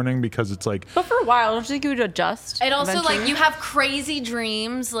 a.m. because it's like. But for a while, don't you think you would adjust? And also, eventually? like, you have crazy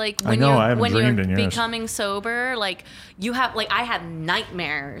dreams, like I know, I haven't when dreamed you're in years. becoming sober. Like, you have, like, I had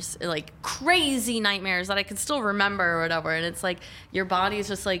nightmares, like crazy nightmares that I can still remember or whatever. And it's like your body is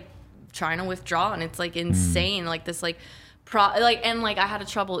just like trying to withdraw, and it's like insane, like this, like, and like I had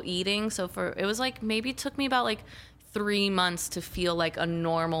trouble eating. So it was like maybe it took me about like 3 months to feel like a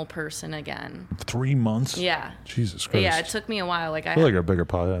normal person again. 3 months? Yeah. Jesus Christ. Yeah, it took me a while. Like I feel like you're a bigger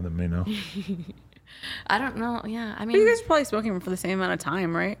pothead than me now. I don't know. Yeah, I But mean, you guys are probably smoking for the same amount of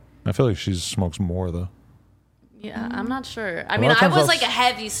time, right? I feel like she smokes more though. yeah, I'm not sure. I A mean, lot of I times was I'll like a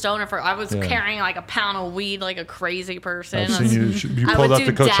heavy stoner I was Yeah. carrying like a pound of weed like a crazy person. I've seen you I pulled would up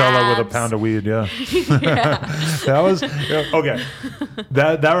to do Coachella with a dabs. pound of weed, yeah. That was okay.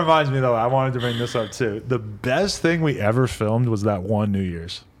 That reminds me though, I wanted to bring this up too. The best thing we ever filmed was that one New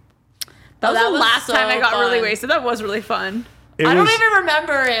Year's. That was that the was last so time I got really fun. wasted. That was really fun. It I don't was- even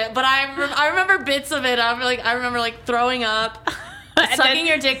remember it, but I remember bits of it. I remember like throwing up, sucking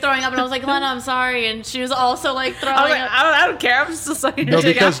your dick, throwing up, and I was like, Lena, I'm sorry, and she was also like throwing I was like, up. I don't care. I'm just sucking your No,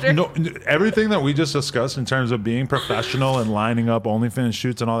 dick because after. everything that we just discussed in terms of being professional and lining up OnlyFans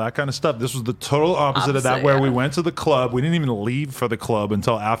shoots and all that kind of stuff, this was the total opposite of that, Opposite, where yeah. we went to the club. We didn't even leave for the club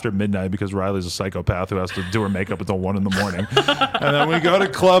until after midnight because Riley's a psychopath who has to do her makeup until 1 a.m. And then we go to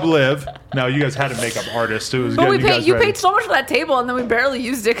Club Live. Now, you guys had a makeup artist who was But getting you guys you ready. paid so much for that table, and then we barely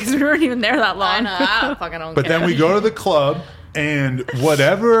used it because we weren't even there that long. I know, I fucking don't But care. then we go to the club, and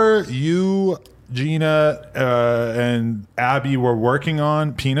whatever you, Gina, and Abby were working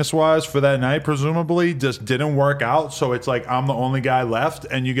on penis-wise for that night, presumably, just didn't work out. So it's like I'm the only guy left,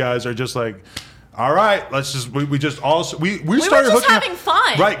 and you guys are just like, all right, let's just we just all we started just hooking having up,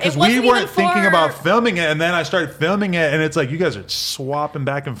 fun. right? Because It we wasn't weren't even thinking for- about filming it, and then I started filming it, and it's like you guys are swapping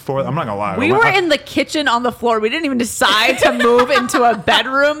back and forth. I'm not gonna lie, We were in the kitchen on the floor. We didn't even decide to move into a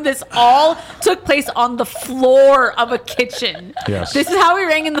bedroom. This all took place on the floor of a kitchen. Yes. This is how we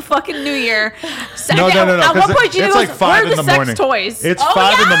rang in the fucking New Year. No. At 'cause one point, Gina it's goes, like 5 "Where in are the the morning. sex toys?" It's Oh,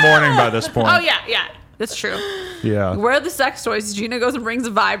 5 in the yeah! morning by this point. Oh yeah. That's true. Yeah. Where are the sex toys? Gina goes and brings a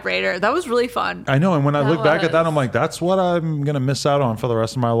vibrator. That was really fun. I know, and when I look back at that, was. I'm like, that's what I'm gonna miss out on for the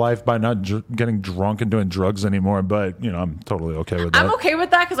rest of my life by not getting drunk and doing drugs anymore. But you know, I'm totally okay with that. I'm okay with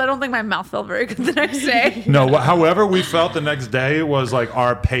that because I don't think my mouth felt very good the next day. No, however we felt the next day was like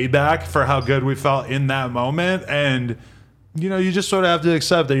our payback for how good we felt in that moment, and you know, you just sort of have to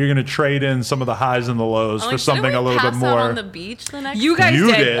accept that you're going to trade in some of the highs and the lows I'm for like, something didn't a we little bit pass out more. on the beach the next You guys You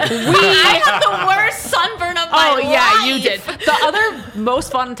did. did. I had the worst sunburn of my Oh life. yeah, you did. The other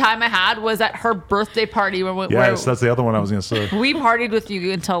most fun time I had was at her birthday party where Yes, that's the other one I was going to say. we partied with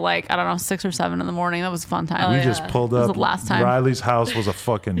you until like I don't know 6 or 7 in the morning. That was a fun time. We just pulled was up. the last time. Riley's house was a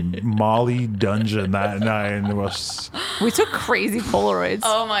fucking Molly dungeon that night, and it was. We took crazy Polaroids.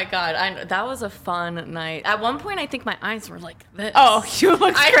 Oh my god, that was a fun night. At one point, I think my eyes were like this. Oh, you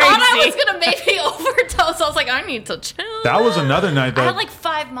look I crazy. thought I was gonna maybe overdose. I was like, I need to chill. That was another night I that had like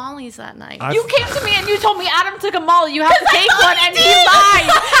 5 mollies that night. You came to me and you told me Adam took a Molly. You had to take one, and he lied.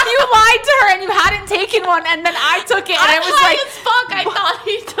 You lied to her, and you hadn't taken one, and then I took it, and I was like, as fuck. I thought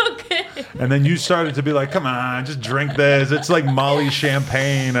he took it. And then you started to be like, come on, just drink this. It's like Molly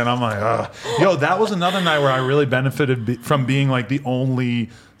champagne. And I'm like, ugh. Yo, that was another night where I really benefited from being like the only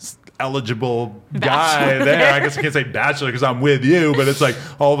eligible guy Bachelor there. I guess I can't say bachelor because I'm with you, but it's like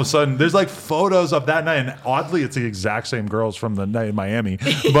all of a sudden there's like photos of that night. And oddly, it's the exact same girls from the night in Miami.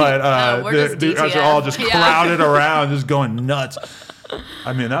 But we're just they guys are DTF. all just Yeah. crowded around, just going nuts.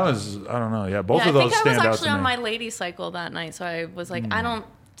 I mean, that was, I don't know. Yeah, both Yeah, of I those think I was stand out actually to on me. my lady cycle that night, so I was like, I don't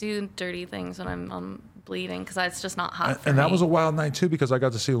do dirty things when I'm bleeding because it's just not hot. For And that me. was a wild night too because I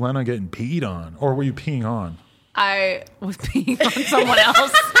got to see Lena getting peed on. Or were you peeing on? I was peeing on someone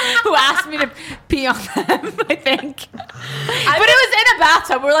else who asked me to pee on them, I think. But it was in a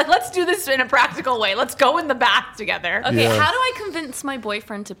bathtub. We were like, let's do this in a practical way. Let's go in the bath together. Okay, Yeah. how do I convince my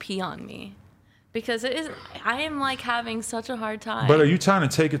boyfriend to pee on me? Because I am like having such a hard time. But are you trying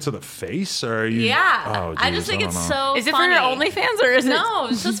to take it to the face, or are you? Yeah. Oh, I just geez, think don't it's know. so Is it funny. for your OnlyFans or is it? No,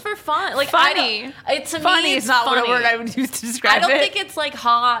 it's just for fun. Like Funny. To Funny me, is not funny. what a word I would use to describe I don't it. think it's like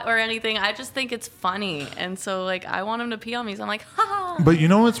hot or anything. I just think it's funny. And so like I want him to pee on me. So I'm like, ha. But you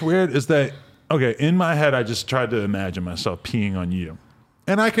know what's weird is that okay, in my head I just tried to imagine myself peeing on you.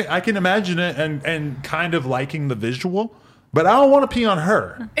 And I can imagine it and kind of liking the visual, but I don't want to pee on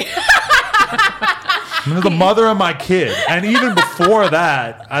her. I'm the mother of my kid. And even before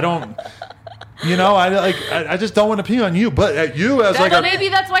that, I don't I just don't want to pee on you. But at you as like But maybe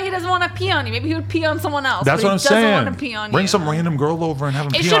that's why he doesn't want to pee on you. Maybe he would pee on someone else. that's but what I'm he doesn't saying. want to pee on Bring you. some random girl over and have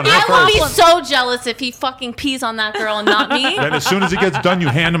him It pee should on be her a I would first. be so jealous if he fucking pees on that girl and not me. Then as soon as he gets done, you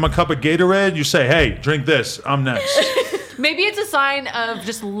hand him a cup of Gatorade. You say, "Hey, drink this. I'm next." Maybe it's a sign of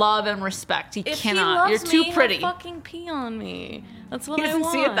just love and respect. He If cannot. he loves You're me, too pretty. he'll fucking pee on me. That's what He I doesn't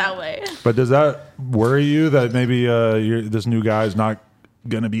want. see it that way. But does that worry you that maybe this new guy is not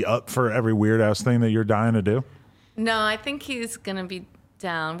going to be up for every weird ass thing that you're dying to do? No, I think he's gonna be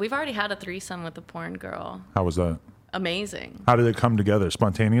down. We've already had a threesome with a porn girl. How was that? Amazing. How did it come together?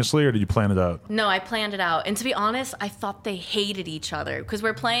 Spontaneously, or did you plan it out? No, I planned it out. And to be honest, I thought they hated each other because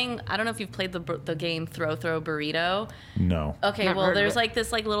we're playing. I don't know if you've played the game Throw Burrito. No. Okay, Never well, heard of there's it. like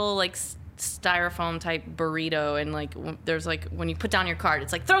this like little like styrofoam type burrito, and like there's like when you put down your card,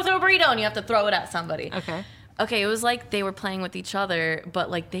 it's like throw burrito, and you have to throw it at somebody. Okay. Okay, it was like they were playing with each other, but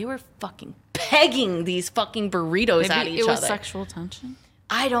like they were fucking pegging these fucking burritos at Maybe each it was other. sexual tension.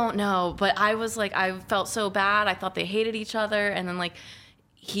 I don't know, but I was like, I felt so bad. I thought they hated each other, and then like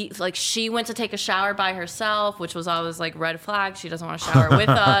she went to take a shower by herself, which was always like red flag. She doesn't want to shower with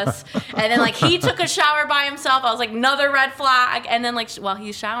us. And then like he took a shower by himself. I was like, another red flag. And then like while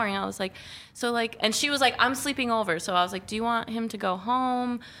he's showering, I was like, so like, and she was like, I'm sleeping over. So I was like, do you want him to go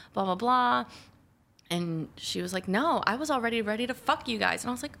home? Blah blah blah. And she was like, no, I was already ready to fuck you guys. And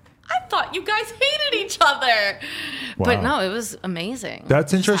I was like, I thought you guys hated each other. But Wow. no, it was amazing.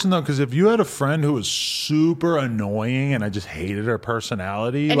 That's interesting though, because if you had a friend who was super annoying and I just hated her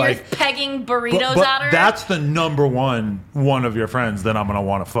personality, and like you're pegging burritos but at her. that's the number one of your friends that I'm gonna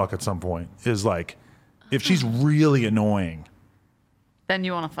want to fuck at some point. Is like if she's really annoying. Then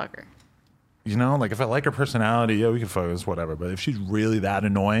you want to fuck her. You know, like if I like her personality, yeah, we can fuck this, whatever. But if she's really that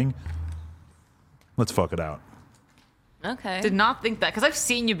annoying, let's fuck it out. Okay. Did not think that because I've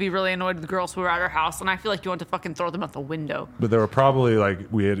seen you be really annoyed with girls who were at our house, and I feel like you want to fucking throw them out the window. But they were probably like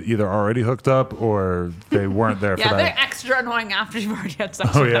we had either already hooked up or they weren't there for Yeah, that. they're extra annoying after you've already had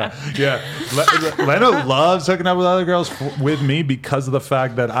sex. Oh with yeah, them. yeah. Lena loves hooking up with other girls with me because of the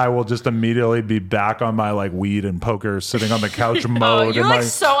fact that I will just immediately be back on my like weed and poker, sitting on the couch Oh, mode. you're and like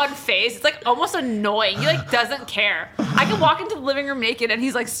so unfazed. It's like almost annoying. He like doesn't care. I can walk into the living room naked and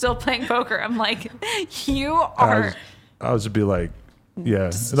he's like still playing poker. I'm like, you are. I'll just be like,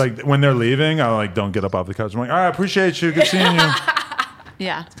 yeah, like when they're leaving, I like don't get up off the couch. I'm like, all right, appreciate you, good seeing you.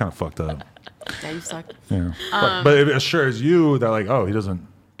 Yeah. Kind of fucked up. Yeah, you suck. Yeah, but it assures you that like, oh, he doesn't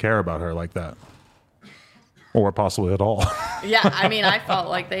care about her like that, or possibly at all. Yeah, I mean, I felt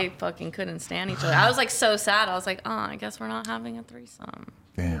like they fucking couldn't stand each other. I was like so sad. I was like, oh, I guess we're not having a threesome.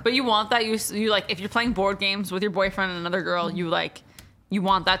 Damn. But you want that. You like if you're playing board games with your boyfriend and another girl, you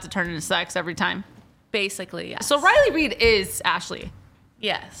want that to turn into sex every time. Basically, yes. So Riley Reid is Ashley.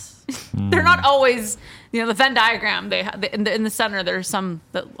 Yes. They're not always, the Venn diagram. They in the center. There's some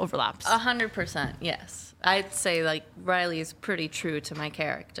that overlaps. 100%, yes. I'd say like Riley is pretty true to my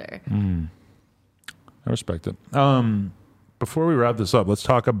character. I respect it. Before we wrap this up, let's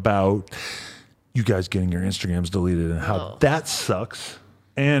talk about you guys getting your Instagrams deleted and how that sucks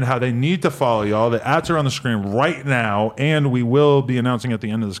and how they need to follow y'all. The ads are on the screen right now, and we will be announcing at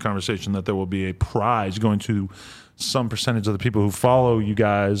the end of this conversation that there will be a prize going to some percentage of the people who follow you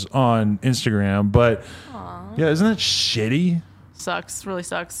guys on Instagram. But yeah, isn't it shitty? Sucks. Really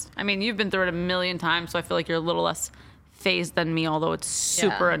sucks. I mean, you've been through it a million times, so I feel like you're a little less phased than me, although it's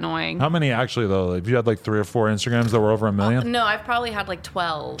super Yeah. annoying. How many actually though? If you had like 3 or 4 Instagrams that were over a million, No, I've probably had like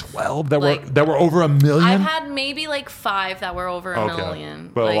 12. 12 that Like, were over a million. I've had maybe like 5 that were over a Okay.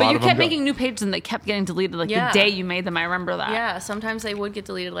 million. But a Like, lot But you of them kept go- making new pages and they kept getting deleted like Yeah. the day you made them. I remember that. yeah, sometimes they would get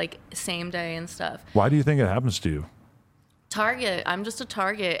deleted like same day and stuff. Why do you think it happens to you? Target. I'm just a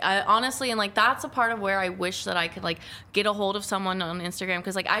target. I honestly, and like that's a part of where I wish that I could like get a hold of someone on Instagram,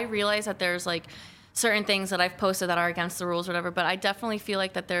 because like I realize that there's like certain things that I've posted that are against the rules or whatever, but I definitely feel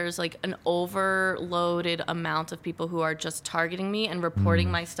like that there's like an overloaded amount of people who are just targeting me and reporting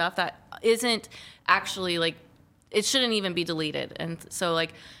my stuff that isn't actually like, it shouldn't even be deleted. And so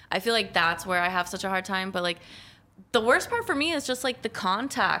like I feel like that's where I have such a hard time. But like the worst part for me is just like the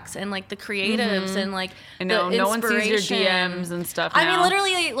contacts and like the creatives and like I know, the no one sees your inspiration. DMs and stuff I mean, now.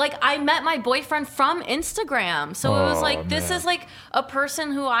 literally, like I met my boyfriend from Instagram, so it was Oh, like this man. is like a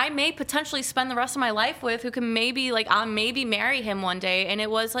person who I may potentially spend the rest of my life with, who can maybe like I'll maybe marry him one day. And it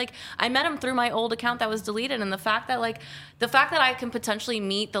was like I met him through my old account that was deleted, and the fact that I can potentially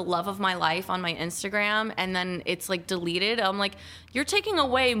meet the love of my life on my Instagram and then it's like deleted. I'm like, you're taking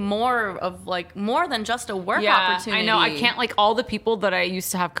away more than just a work opportunity. I know. I can't, like, all the people that I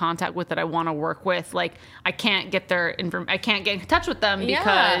used to have contact with that I want to work with, like, I can't get their I can't get in touch with them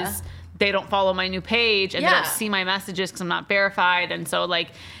because they don't follow my new page and they don't see my messages because I'm not verified. And so, like,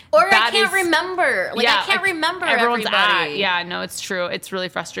 or I can't remember. Like, I can't remember everyone's everybody. Yeah, no, it's true. It's really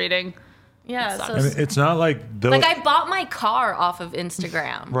frustrating. Yeah, sucks. so And it's not like those. like I bought my car off of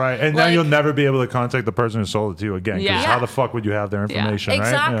Instagram. Right, and now Like- you'll never be able to contact the person who sold it to you again. Because Yeah. how the fuck would you have their information, right?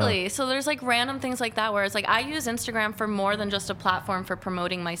 Exactly. Yeah. So there's like random things like that where it's like I use Instagram for more than just a platform for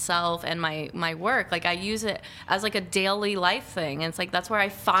promoting myself and my work. Like I use it as like a daily life thing. And it's like that's where I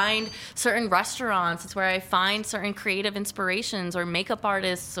find certain restaurants. It's where I find certain creative inspirations or makeup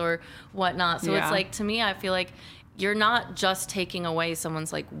artists or whatnot. So Yeah. it's like to me, I feel like you're not just taking away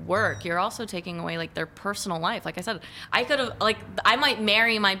someone's like work, you're also taking away like their personal life. Like I said, I could have like I might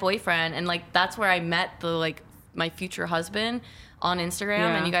marry my boyfriend and like that's where I met the like my future husband on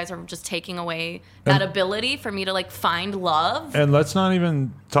Instagram and you guys are just taking away that ability for me to like find love. And let's not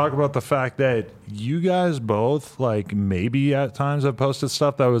even talk about the fact that you guys both, like, maybe at times have posted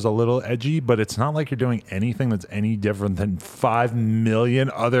stuff that was a little edgy, but it's not like you're doing anything that's any different than 5 million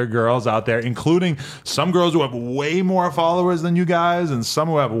other girls out there, including some girls who have way more followers than you guys and some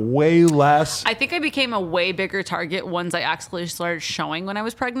who have way less. I think I became a way bigger target once I actually started showing when I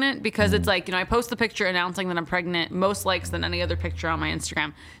was pregnant because it's like, you know, I post the picture announcing that I'm pregnant, most likes than any other picture on my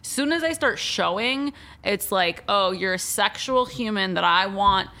Instagram. As soon as I start showing, it's like, oh, you're a sexual human that I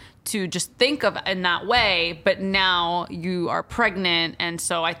want to just think of in that way, but now you are pregnant. And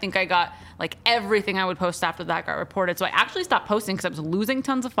so I think I got like everything I would post after that got reported. So I actually stopped posting because I was losing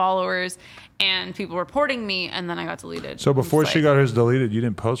tons of followers and people reporting me, and then I got deleted. So before It's she like- got hers deleted, you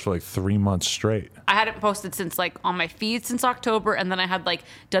didn't post for like 3 months straight. I hadn't posted since like on my feed since October, and then I had like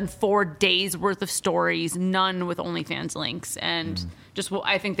done 4 days worth of stories, none with OnlyFans links, and just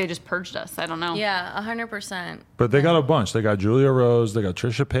I think they just purged us. I don't know. Yeah, 100%. But they got a bunch. They got Julia Rose, they got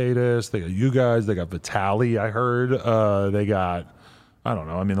Trisha Paytas, they got you guys, they got Vitaly, I heard. They got, I don't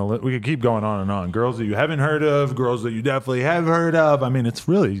know. I mean, we could keep going on and on. Girls that you haven't heard of, girls that you definitely have heard of. I mean, it's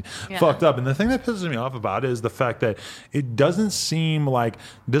really fucked up. And the thing that pisses me off about it is the fact that it doesn't seem like,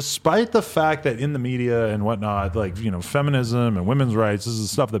 despite the fact that in the media and whatnot, like, you know, feminism and women's rights, this is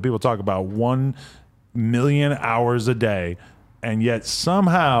stuff that people talk about 1 million hours a day. And yet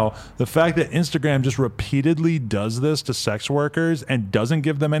somehow the fact that Instagram just repeatedly does this to sex workers and doesn't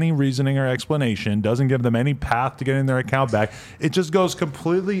give them any reasoning or explanation, doesn't give them any path to getting their account back, it just goes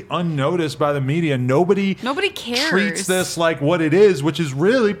completely unnoticed by the media. Nobody cares. treats this like what it is, which is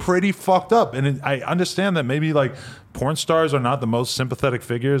really pretty fucked up. And I understand that maybe like porn stars are not the most sympathetic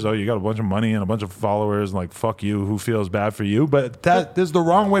figures. Oh, you got a bunch of money and a bunch of followers and like, fuck you, who feels bad for you? But that is the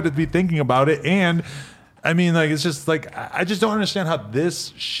wrong way to be thinking about it. And I mean, like, it's just like, I just don't understand how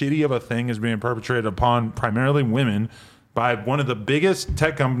this shitty of a thing is being perpetrated upon primarily women by one of the biggest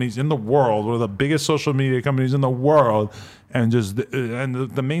tech companies in the world, one of the biggest social media companies in the world. And just,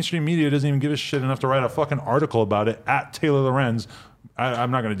 the mainstream media doesn't even give a shit enough to write a fucking article about it at Taylor Lorenz.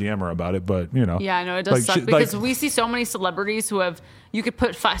 I'm not going to DM her about it, but, you know. Yeah, I know it does like, suck because we see so many celebrities who have, you could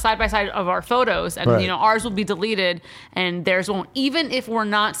put side by side of our photos and, Right. you know, ours will be deleted and theirs won't, even if we're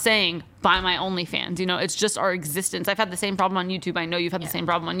not saying buy my OnlyFans, you know, it's just our existence. I've had the same problem on YouTube. I know you've had the same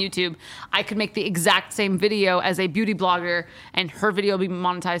problem on YouTube. I could make the exact same video as a beauty blogger and her video will be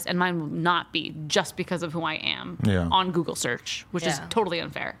monetized and mine will not be just because of who I am on Google search, which is totally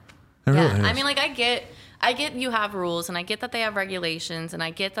unfair. It really Yeah, is. I mean, like I get you have rules and I get that they have regulations and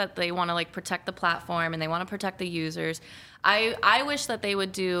I get that they want to like protect the platform and they want to protect the users. I wish that they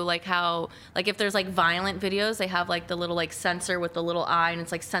would do like how, like if there's like violent videos, they have like the little like sensor with the little eye and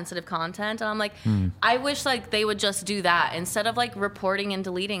it's like sensitive content. And I'm like, I wish like they would just do that instead of like reporting and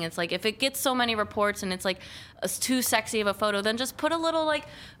deleting. It's like if it gets so many reports and it's like it's too sexy of a photo, then just put a little like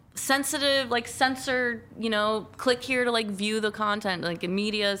sensitive, like censor, you know, click here to like view the content, like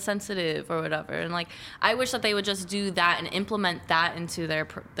media sensitive or whatever. And like I wish that they would just do that and implement that into their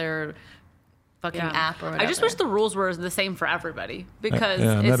fucking app or whatever. I just wish the rules were the same for everybody because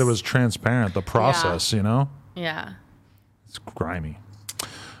and that it was transparent, the process, you know? Yeah. It's grimy.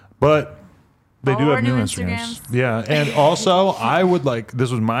 But they do Follow have our new new Instagrams. Instagrams. Yeah. And also, I would like,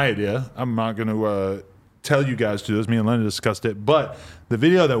 this was my idea. I'm not going to tell you guys to. This me and Lena discussed it, but the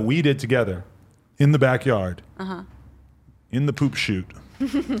video that we did together in the backyard, in the poop shoot.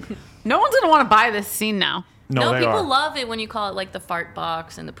 No one's gonna want to buy this scene now. No, they people are. love it when you call it like the fart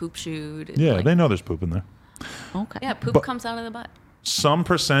box and the poop shoot. And Yeah, like, they know there's poop in there. Okay. yeah, poop comes out of the butt. Some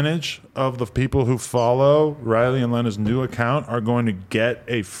percentage of the people who follow Riley and Lena's new account are going to get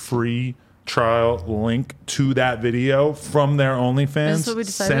a free trial link to that video from their OnlyFans Is this what we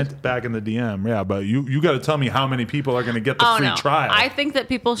decided? sent back in the DM. Yeah, but you got to tell me how many people are going to get the free trial. I think that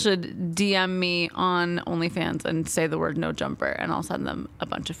people should DM me on OnlyFans and say the word no jumper, and I'll send them a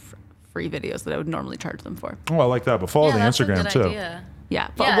bunch of free videos that I would normally charge them for. Oh, I like that. But follow Yeah, the that's a Instagram good too. idea. Yeah.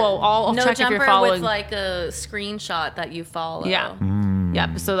 But, Yeah, well, I'll no check if jumper you're following. with like a screenshot that you follow. Yeah.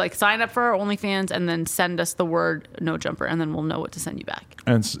 Yeah. So like sign up for our OnlyFans and then send us the word no jumper, and then we'll know what to send you back.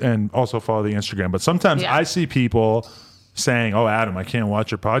 And also follow the Instagram. But sometimes Yeah. I see people saying, "Oh, Adam, I can't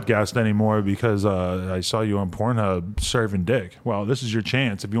watch your podcast anymore because I saw you on Pornhub serving dick." Well, this is your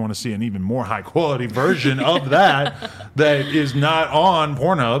chance if you want to see an even more high quality version of that is not on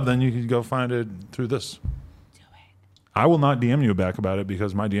Pornhub. Then you can go find it through this. I will not DM you back about it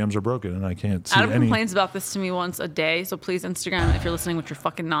because my DMs are broken and I can't see Adam any. complains about this to me once a day, so please Instagram if you're listening, which you're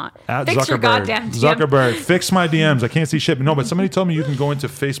fucking not. At Fix your Zuckerberg. goddamn DM. Zuckerberg, fix my DMs. I can't see shit. No, but somebody told me you can go into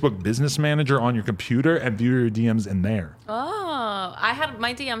Facebook Business Manager on your computer and view your DMs in there. Oh, I had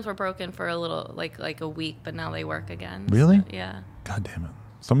my DMs were broken for a little like a week, but now they work again. Really? So, yeah. God damn it.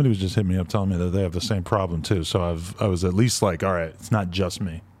 Somebody was just hitting me up telling me that they have the same problem too. So I was at least like, all right, it's not just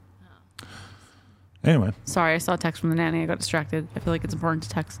me. Anyway, Sorry, I saw a text from the nanny. I got distracted. I feel like it's important to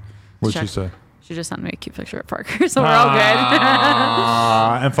text. what'd she check. say? She just sent me a cute picture of Parker, so we're all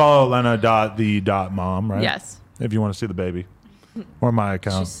good. And follow Lena.the.mom, right? Yes. If you want to see the baby. Or my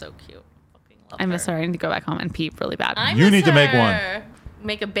account. She's so cute. Fucking love I miss her. her. I need to go back home and peep really bad. I You miss need to make her.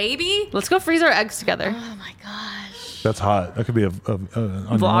 Make a baby? Let's go freeze our eggs together. Oh my gosh. That's hot. That could be on Vlog.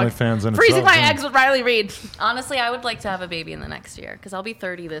 OnlyFans in Freezing itself, my yeah. eggs with Riley Reid. Honestly, I would like to have a baby in the next year because I'll be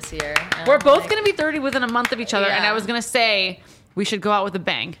 30 this year. and We're I'm both like- going to be 30 within a month of each other, and Yeah. I was going to say we should go out with a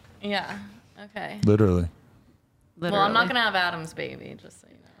bang. Yeah. Okay. Literally. Literally. Well, I'm not gonna have Adam's baby, just so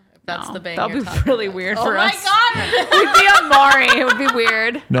you know. If that's No, the bang. that'll you're be talking really about. weird Oh for my us. god. We'd be on Maury. It would be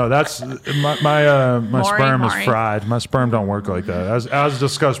weird. No, that's my Maury, sperm is Maury. fried. My sperm don't work like that. As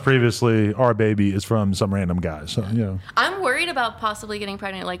discussed previously, our baby is from some random guy. So I'm worried about possibly getting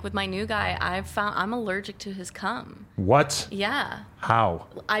pregnant. Like with my new guy, I've found I'm allergic to his cum. what? Yeah. How?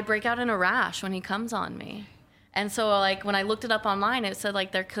 I break out in a rash when he comes on me. And so like when I looked it up online, it said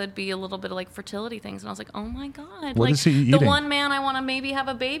like there could be a little bit of like fertility things. And I was like, oh my God. What like is he the eating? one man I want to maybe have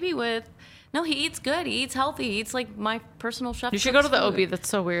a baby with. No, he eats good. He eats healthy. He eats like my personal chef. You should go to the cooks food. OB. That's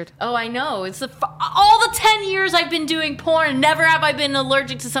so weird. Oh, I know. It's all the 10 years I've been doing porn, never have I been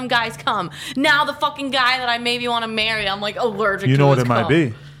allergic to some guy's cum. Now the fucking guy that I maybe want to marry, I'm like allergic to You know what his it might cum.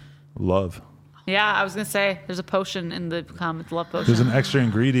 be? Love. Yeah, I was going to say there's a potion in the cum. It's a love potion. There's an extra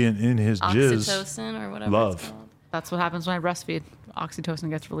ingredient in his jizz. Oxytocin or whatever Love. it's called. That's what happens when I breastfeed. Oxytocin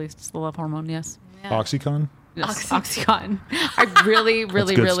gets released. It's the love hormone, yes. Oxycontin? Yes. Oxycontin. I really,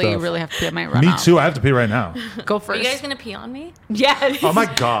 really, good really, stuff. really have to pee. I might run Me out. too. I have to pee right now. Go Are first. you guys going to pee on me? Yes. Oh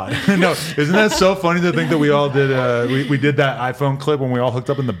my God. No, isn't that so funny to think that we all did, we did that iPhone clip when we all hooked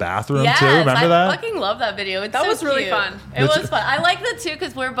up in the bathroom Yes, too? Remember I that? fucking love that video. It's That so was really cute. fun. It It's- was fun. I like that too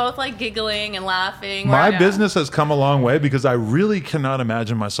because we're both like giggling and laughing. My We're- business has come a long way because I really cannot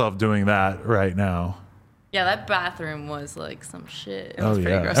imagine myself doing that right now. Yeah, that bathroom was like some shit. Oh pretty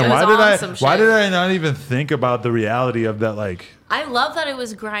yeah. gross. And It was why awesome why shit. did I not even think about the reality of that? Like, I love that it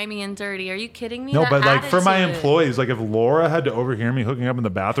was grimy and dirty. Are you kidding me? no, That but like for added my to it. employees, like if Laura had to overhear me hooking up in the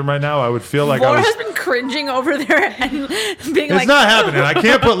bathroom right now, I would feel like I Laura was. has been cringing over there and being It's like, not happening. I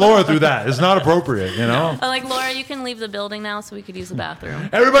can't put Laura through that. It's not appropriate, you know? I'm like, Laura, you can leave the building now so we could use the bathroom.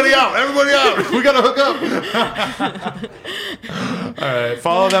 Everybody out! Everybody out! We gotta hook up. All right,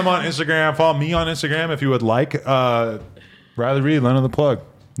 follow them on Instagram. Follow me on Instagram if you would like. Riley Reid, Lena the Plug.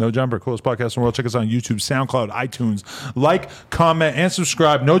 No Jumper, coolest podcast in the world. Check us out on YouTube, SoundCloud, iTunes. Like, comment, and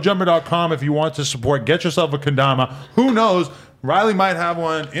subscribe. NoJumper.com if you want to support. Get yourself a kendama. Who knows? Riley might have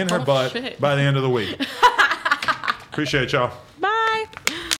one in her butt shit. by the end of the week. Appreciate y'all.